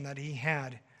devotion that he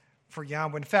had for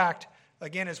Yahweh. In fact,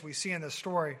 again, as we see in the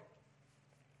story,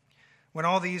 when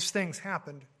all these things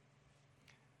happened,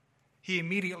 he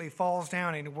immediately falls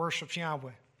down and worships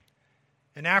Yahweh.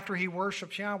 And after he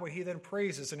worships Yahweh, he then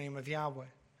praises the name of Yahweh.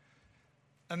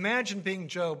 Imagine being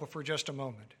Job for just a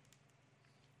moment.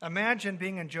 Imagine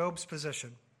being in Job's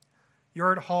position.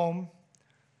 You're at home.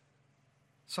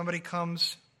 Somebody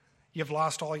comes. You've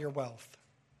lost all your wealth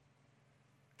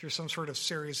through some sort of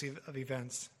series of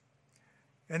events.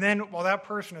 And then while that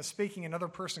person is speaking, another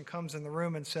person comes in the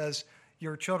room and says,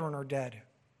 your children are dead.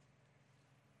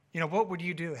 What would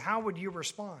you do? How would you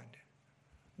respond?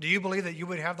 Do you believe that you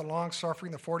would have the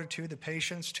long-suffering, the fortitude, the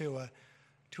patience to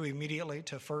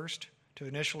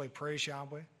initially praise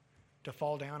Yahweh, to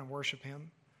fall down and worship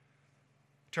him,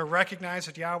 to recognize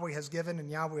that Yahweh has given and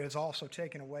Yahweh has also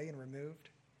taken away and removed?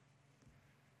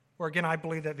 Or again, I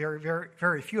believe that very, very,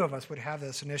 very few of us would have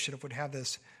this initiative, would have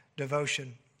this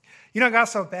devotion. It got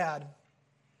so bad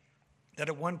that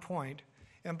at one point,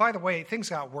 and by the way, things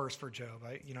got worse for Job.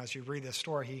 As you read this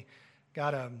story, he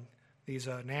got these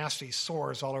nasty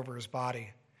sores all over his body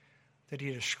that he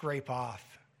had to scrape off.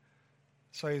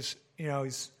 So he's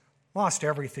lost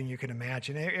everything you can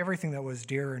imagine. Everything that was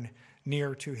dear and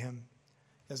near to him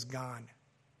is gone.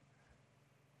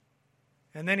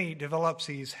 And then he develops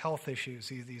these health issues,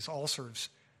 these ulcers,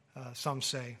 some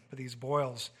say, but these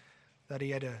boils that he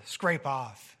had to scrape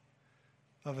off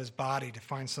of his body to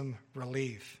find some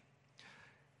relief.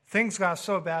 Things got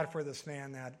so bad for this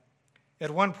man that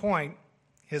at one point,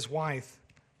 his wife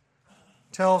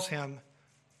tells him,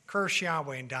 curse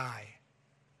Yahweh and die.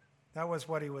 That was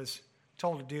what he was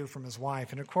told to do from his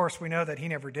wife. And of course, we know that he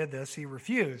never did this. He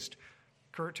refused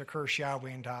to curse Yahweh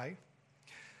and die.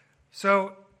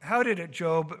 So how did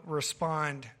Job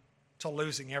respond to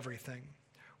losing everything?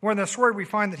 Well, in the story, we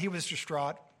find that he was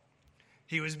distraught.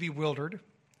 He was bewildered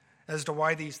as to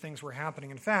why these things were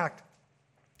happening. In fact,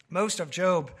 most of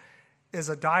Job is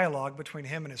a dialogue between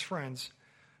him and his friends,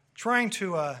 trying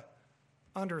to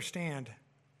understand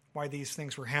why these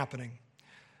things were happening.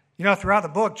 Throughout the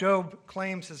book, Job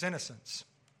claims his innocence,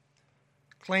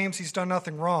 claims he's done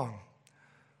nothing wrong,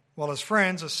 while his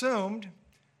friends assumed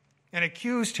and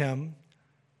accused him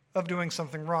of doing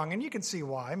something wrong. And you can see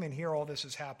why. Here all this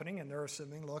is happening, and they're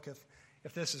assuming, look,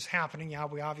 if this is happening,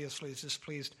 Yahweh obviously is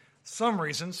displeased some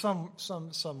reason, some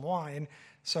why. And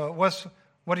so it was,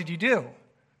 what did you do?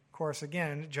 Of course,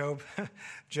 again, Job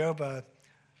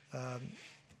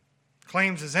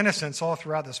claims his innocence all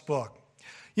throughout this book.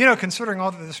 Considering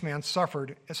all that this man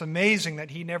suffered, it's amazing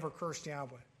that he never cursed Yahweh.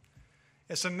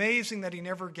 It's amazing that he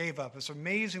never gave up. It's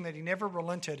amazing that he never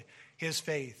relented his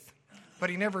faith. But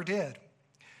he never did.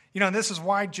 And this is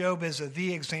why Job is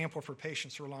the example for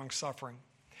patience or long suffering.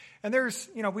 And there's,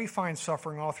 we find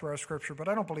suffering all through our scripture, but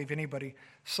I don't believe anybody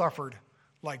suffered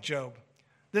like Job.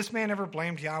 This man never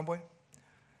blamed Yahweh,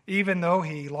 even though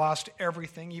he lost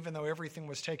everything, even though everything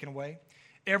was taken away.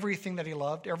 Everything that he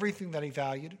loved, everything that he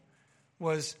valued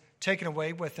was taken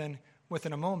away within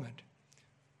a moment.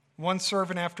 One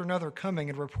servant after another coming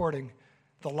and reporting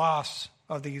the loss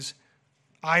of these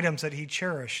items that he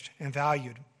cherished and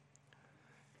valued.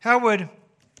 How would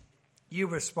you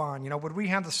respond? Would we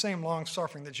have the same long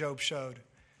suffering that Job showed?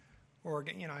 Or,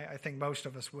 I think most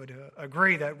of us would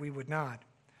agree that we would not.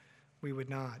 We would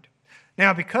not.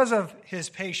 Now, because of his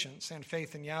patience and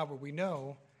faith in Yahweh, we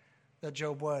know that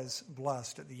Job was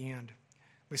blessed at the end.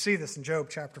 We see this in Job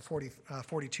chapter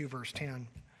 42, verse 10.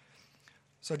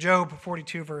 So Job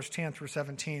 42, verse 10 through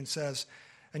 17 says,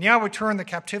 "And Yahweh turned the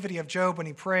captivity of Job when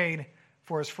he prayed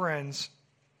for his friends."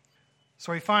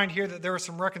 So we find here that there was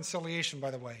some reconciliation,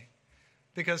 by the way,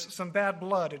 because some bad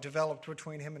blood had developed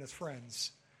between him and his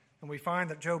friends. And we find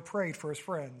that Job prayed for his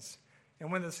friends.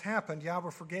 And when this happened,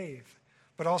 Yahweh forgave,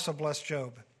 but also blessed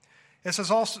Job. It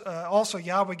says also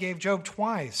Yahweh gave Job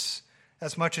twice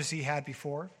as much as he had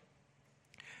before.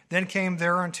 Then came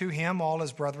there unto him all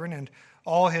his brethren and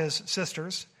all his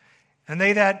sisters, and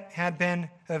they that had been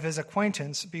of his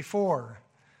acquaintance before.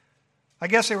 I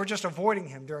guess they were just avoiding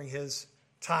him during his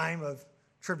time of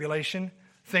tribulation.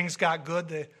 Things got good,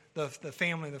 the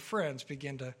family and the friends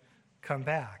began to come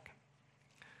back.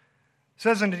 It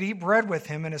says, "And to eat bread with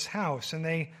him in his house, and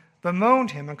they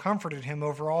bemoaned him and comforted him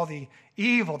over all the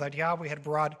evil that Yahweh had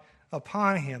brought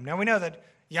upon him." Now we know that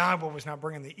Yahweh was not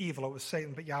bringing the evil, it was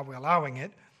Satan, but Yahweh allowing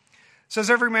it. It says,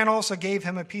 "Every man also gave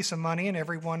him a piece of money, and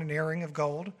every one an earring of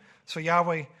gold. So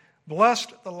Yahweh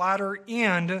blessed the latter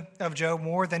end of Job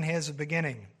more than his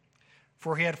beginning.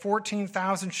 For he had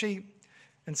 14,000 sheep,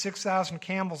 and 6,000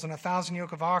 camels, and 1,000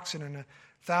 yoke of oxen, and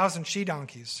 1,000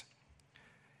 she-donkeys.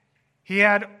 He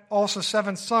had also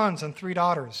 7 sons and 3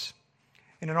 daughters.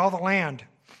 And in all the land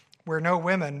were no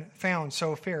women found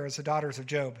so fair as the daughters of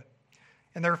Job.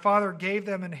 And their father gave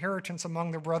them inheritance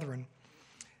among their brethren.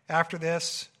 After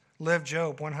this lived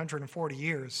Job 140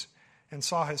 years, and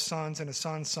saw his sons and his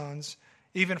sons' sons,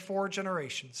 even 4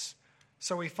 generations."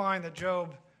 So we find that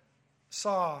Job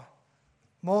saw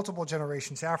multiple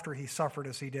generations after he suffered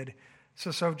as he did. So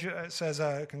it says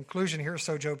a conclusion here,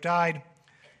 "So Job died,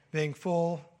 being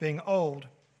old,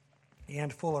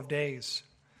 and full of days."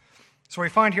 So we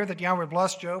find here that Yahweh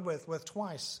blessed Job with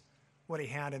twice what he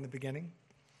had in the beginning.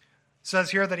 It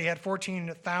says here that he had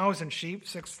 14,000 sheep,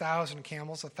 6,000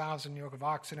 camels, 1,000 yoke of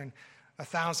oxen, and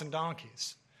 1,000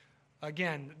 donkeys.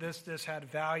 Again, this had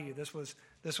value. This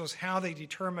was how they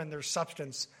determined their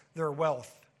substance, their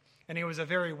wealth. And he was a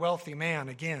very wealthy man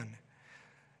again.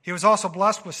 He was also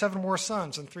blessed with 7 more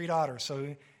sons and 3 daughters.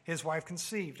 So his wife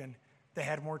conceived, and they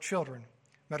had more children.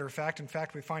 Matter of fact,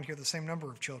 we find here the same number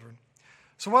of children.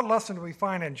 So what lesson do we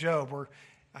find in Job?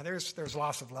 There's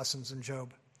lots of lessons in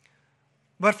Job.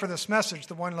 But for this message,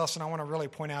 the one lesson I want to really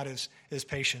point out is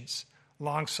patience,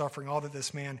 long-suffering, all that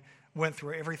this man went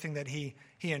through, everything that he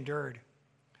endured.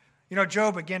 You know,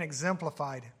 Job again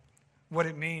exemplified what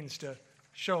it means to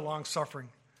show long-suffering,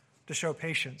 to show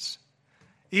patience.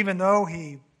 Even though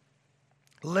he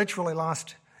literally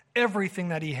lost everything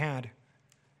that he had,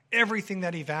 everything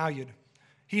that he valued,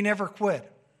 he never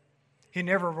quit. He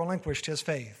never relinquished his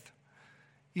faith.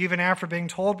 Even after being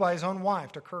told by his own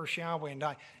wife to curse Yahweh and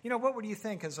die. You know, what would you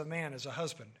think as a man, as a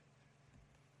husband?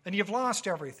 And you've lost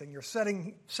everything. You're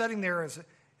sitting there as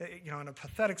in a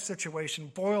pathetic situation,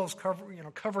 boils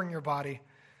covering your body,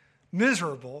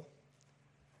 miserable.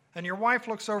 And your wife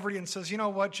looks over to you and says, "You know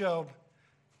what, Job?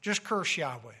 Just curse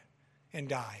Yahweh and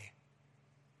die.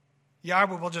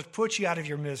 Yahweh will just put you out of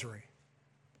your misery."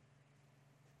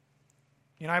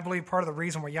 I believe part of the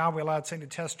reason why Yahweh allowed Satan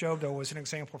to test Job, though, was an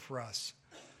example for us.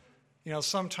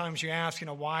 Sometimes you ask,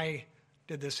 why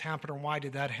did this happen or why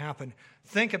did that happen?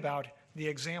 Think about the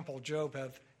example Job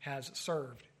has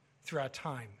served throughout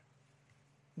time.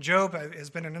 Job has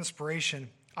been an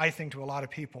inspiration, I think, to a lot of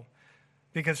people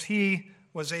because he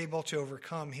was able to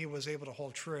overcome, he was able to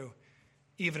hold true,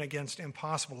 even against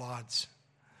impossible odds.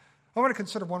 I want to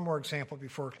consider one more example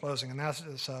before closing, and that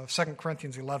is 2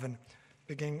 Corinthians 11,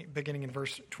 beginning in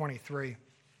verse 23.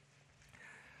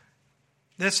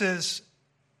 This is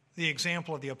the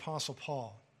example of the Apostle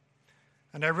Paul.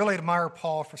 And I really admire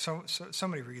Paul for so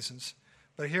many reasons,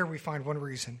 but here we find one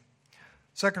reason.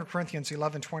 2 Corinthians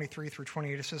 11, 23 through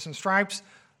 28, it says, "In stripes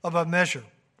above measure,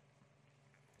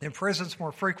 in prisons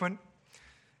more frequent,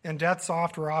 in deaths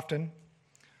oft or often.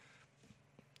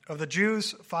 Of the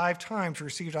Jews 5 times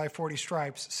received I 40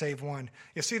 stripes, save one."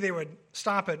 You see, they would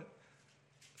stop at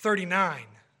 39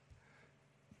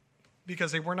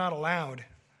 because they were not allowed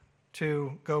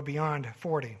to go beyond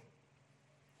 40.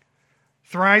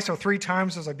 "Thrice or 3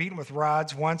 times was I beaten with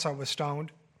rods. Once I was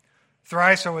stoned.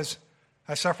 Thrice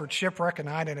I suffered shipwreck a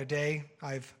night and a day.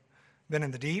 I've been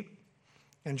in the deep.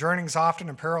 And journeyings often,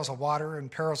 and perils of water,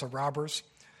 and perils of robbers,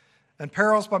 and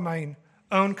perils by my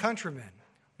own countrymen,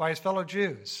 by his fellow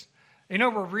Jews."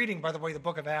 We're reading, by the way, the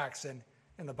book of Acts in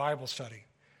the Bible study.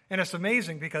 And it's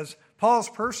amazing because Paul's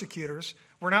persecutors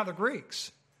were not the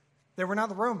Greeks. They were not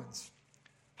the Romans.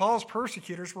 Paul's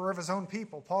persecutors were of his own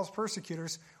people. Paul's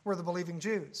persecutors were the believing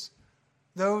Jews.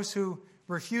 Those who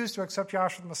refused to accept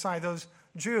Yahshua the Messiah, those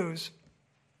Jews,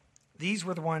 these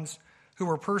were the ones who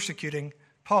were persecuting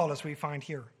Paul, as we find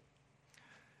here.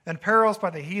 And perils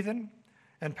by the heathen,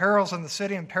 and perils in the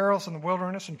city, and perils in the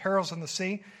wilderness, and perils in the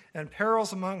sea, and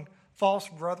perils among false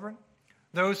brethren,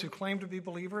 those who claimed to be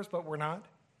believers but were not.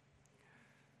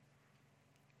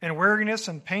 And weariness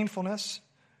and painfulness,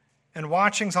 and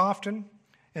watchings often,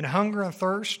 and hunger and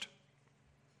thirst,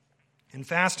 and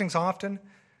fastings often,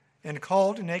 and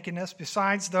cold and nakedness,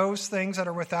 besides those things that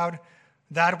are without,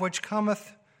 that which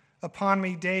cometh upon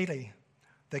me daily,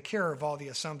 the care of all the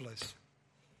assemblies.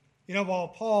 You know, while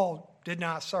Paul did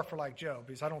not suffer like Job,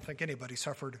 because I don't think anybody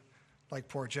suffered like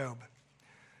poor Job,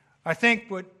 I think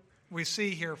what we see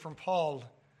here from Paul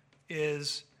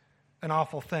is an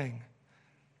awful thing.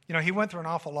 You know, he went through an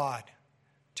awful lot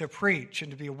to preach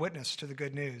and to be a witness to the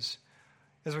good news.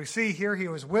 As we see here, he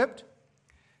was whipped,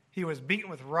 he was beaten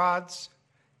with rods,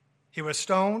 he was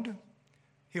stoned,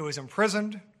 he was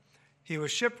imprisoned, he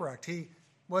was shipwrecked, he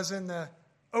was in the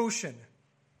ocean,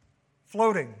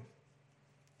 floating.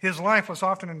 His life was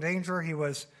often in danger. He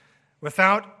was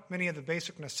without many of the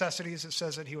basic necessities. It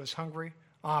says that he was hungry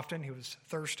often, he was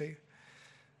thirsty.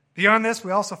 Beyond this,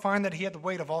 we also find that he had the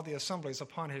weight of all the assemblies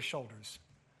upon his shoulders.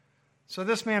 So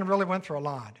this man really went through a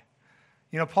lot.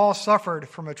 You know, Paul suffered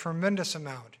from a tremendous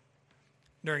amount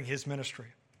during his ministry.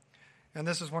 And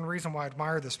this is one reason why I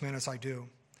admire this man as I do.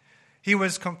 He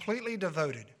was completely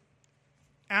devoted,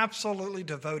 absolutely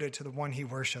devoted to the one he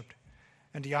worshiped,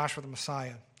 and to Yahshua the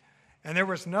Messiah. And there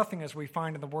was nothing, as we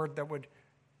find in the Word, that would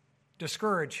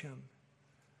discourage him,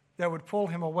 that would pull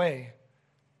him away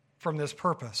from this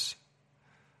purpose.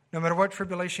 No matter what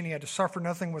tribulation he had to suffer,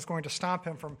 nothing was going to stop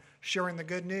him from sharing the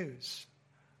good news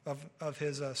of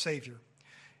his Savior.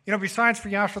 You know, besides for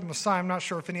Yahshua the Messiah, I'm not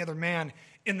sure if any other man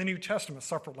in the New Testament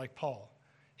suffered like Paul.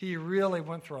 He really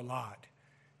went through a lot.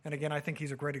 And again, I think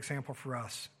he's a great example for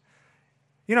us.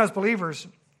 You know, as believers,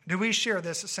 do we share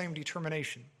this same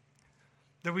determination?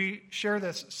 Do we share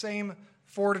this same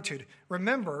fortitude?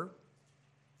 Remember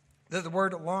that the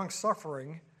word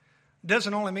long-suffering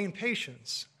doesn't only mean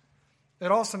patience.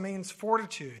 It also means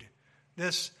fortitude,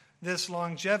 this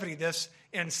longevity, this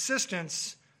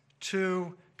insistence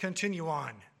to continue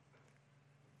on.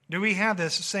 Do we have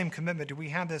this same commitment? Do we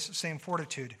have this same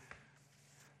fortitude?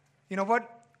 You know, what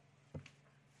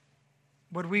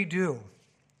would we do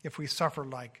if we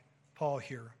suffered like Paul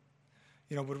here?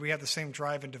 You know, would we have the same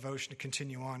drive and devotion to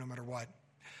continue on no matter what?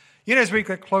 You know, as we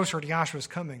get closer to Yahshua's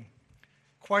coming,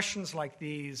 questions like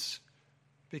these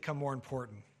become more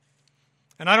important.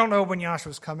 And I don't know when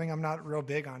Yahshua's coming. I'm not real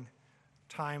big on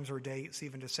times or dates,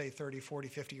 even to say 30, 40,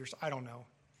 50 years. I don't know.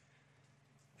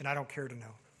 And I don't care to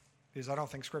know, because I don't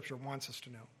think Scripture wants us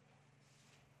to know.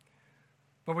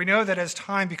 But we know that as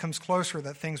time becomes closer,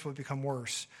 that things will become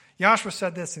worse. Yahshua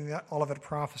said this in the Olivet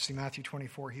prophecy, Matthew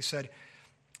 24. He said,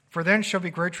 "For then shall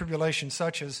be great tribulation,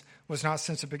 such as was not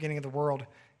since the beginning of the world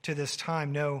to this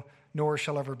time, no, nor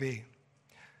shall ever be."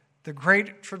 The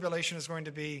great tribulation is going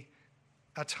to be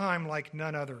a time like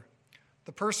none other.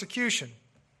 The persecution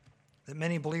that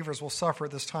many believers will suffer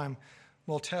at this time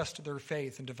will test their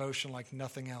faith and devotion like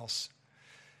nothing else.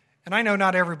 And I know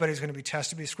not everybody's going to be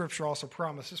tested, because Scripture also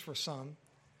promises for some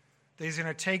that he's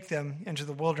going to take them into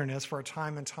the wilderness for a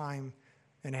time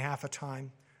and a half a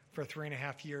time, for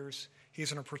 3.5 years.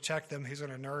 He's going to protect them. He's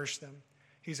going to nourish them.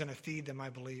 He's going to feed them, I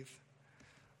believe.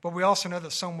 But we also know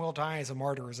that some will die as a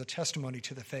martyr, as a testimony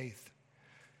to the faith.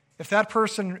 If that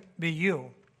person be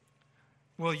you,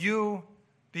 will you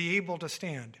be able to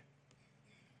stand?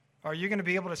 Are you going to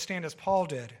be able to stand as Paul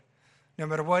did, no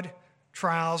matter what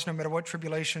trials, no matter what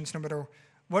tribulations, no matter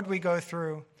what we go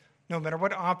through, no matter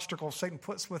what obstacles Satan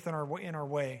puts in our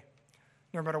way,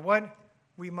 no matter what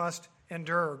we must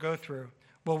endure or go through?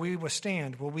 Will we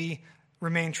withstand? Will we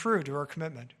remain true to our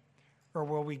commitment? Or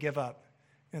will we give up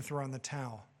and throw in the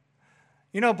towel?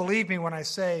 You know, believe me when I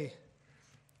say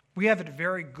we have it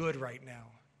very good right now.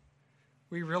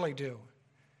 We really do.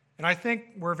 And I think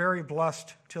we're very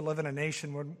blessed to live in a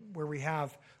nation where we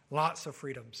have lots of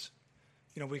freedoms.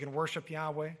 You know, we can worship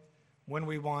Yahweh when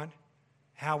we want,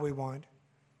 how we want.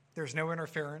 There's no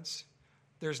interference.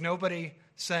 There's nobody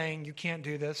saying you can't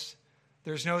do this.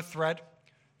 There's no threat.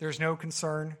 There's no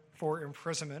concern for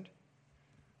imprisonment.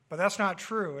 But that's not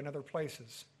true in other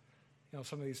places. You know,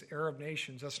 some of these Arab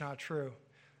nations, that's not true.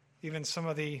 Even some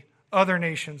of the other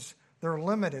nations, they're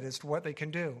limited as to what they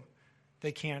can do.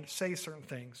 They can't say certain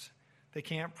things. They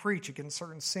can't preach against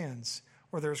certain sins,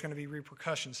 or there's going to be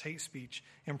repercussions, hate speech,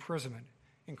 imprisonment,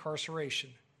 incarceration.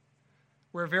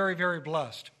 We're very, very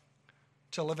blessed.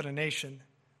 to live in a nation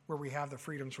where we have the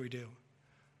freedoms we do.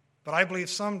 But I believe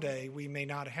someday we may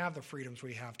not have the freedoms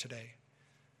we have today.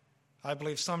 I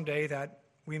believe someday that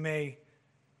we may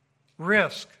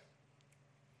risk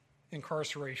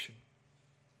incarceration.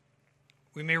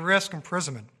 We may risk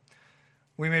imprisonment.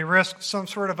 We may risk some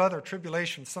sort of other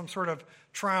tribulation, some sort of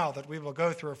trial that we will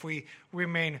go through if we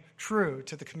remain true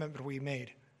to the commitment we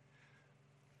made.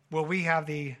 Will we have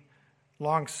the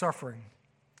long-suffering?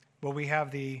 Will we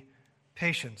have the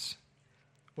patience?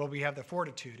 Will we have the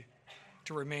fortitude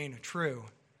to remain true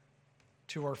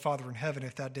to our Father in heaven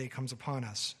if that day comes upon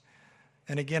us?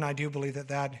 And again, I do believe that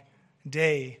that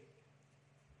day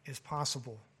is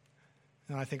possible.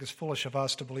 And I think it's foolish of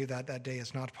us to believe that that day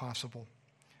is not possible.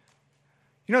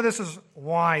 You know, this is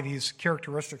why these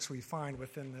characteristics we find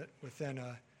within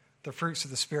the fruits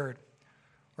of the Spirit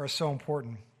are so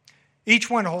important. Each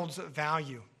one holds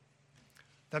value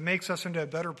that makes us into a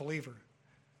better believer,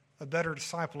 a better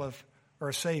disciple of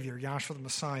our Savior, Yahshua the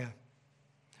Messiah.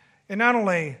 And not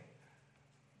only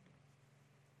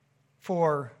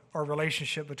for our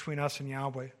relationship between us and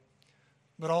Yahweh,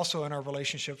 but also in our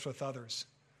relationships with others.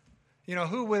 You know,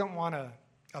 who wouldn't want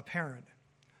a parent,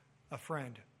 a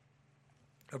friend,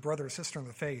 a brother or sister in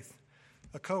the faith,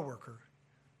 a coworker,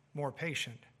 more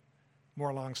patient,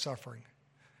 more long-suffering?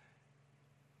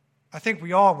 I think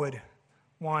we all would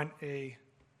want a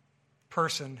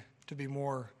person to be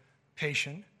more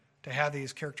patient, to have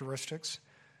these characteristics.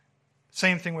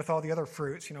 Same thing with all the other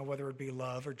fruits, you know, whether it be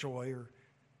love or joy or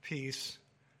peace.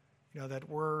 You know, that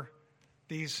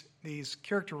these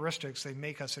characteristics, they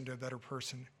make us into a better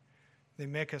person. They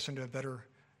make us into a better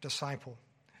disciple.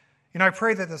 And I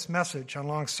pray that this message on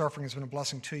long-suffering has been a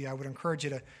blessing to you. I would encourage you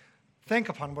to think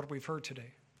upon what we've heard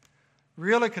today.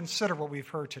 Really consider what we've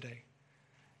heard today.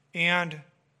 And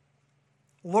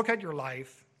look at your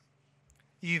life,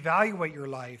 evaluate your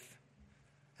life,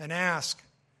 and ask,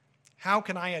 how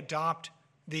can I adopt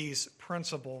these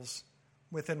principles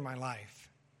within my life?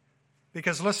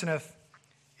 Because listen,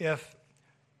 if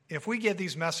we get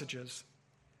these messages,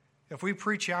 if we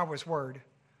preach Yahweh's word,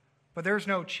 but there's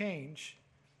no change,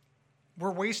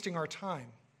 we're wasting our time.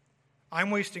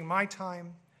 I'm wasting my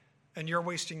time, and you're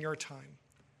wasting your time.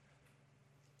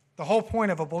 The whole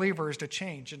point of a believer is to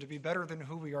change and to be better than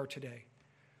who we are today.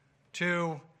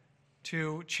 To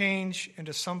change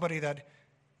into somebody that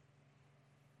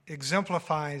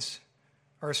exemplifies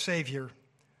our Savior,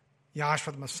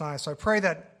 Yahshua the Messiah. So I pray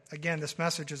that, again, this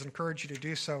message has encouraged you to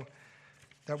do so,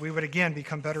 that we would, again,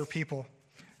 become better people.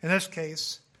 In this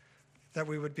case, that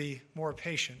we would be more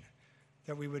patient,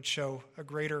 that we would show a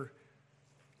greater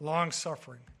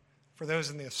long-suffering for those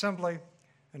in the assembly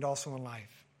and also in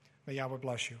life. May Yahweh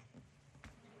bless you.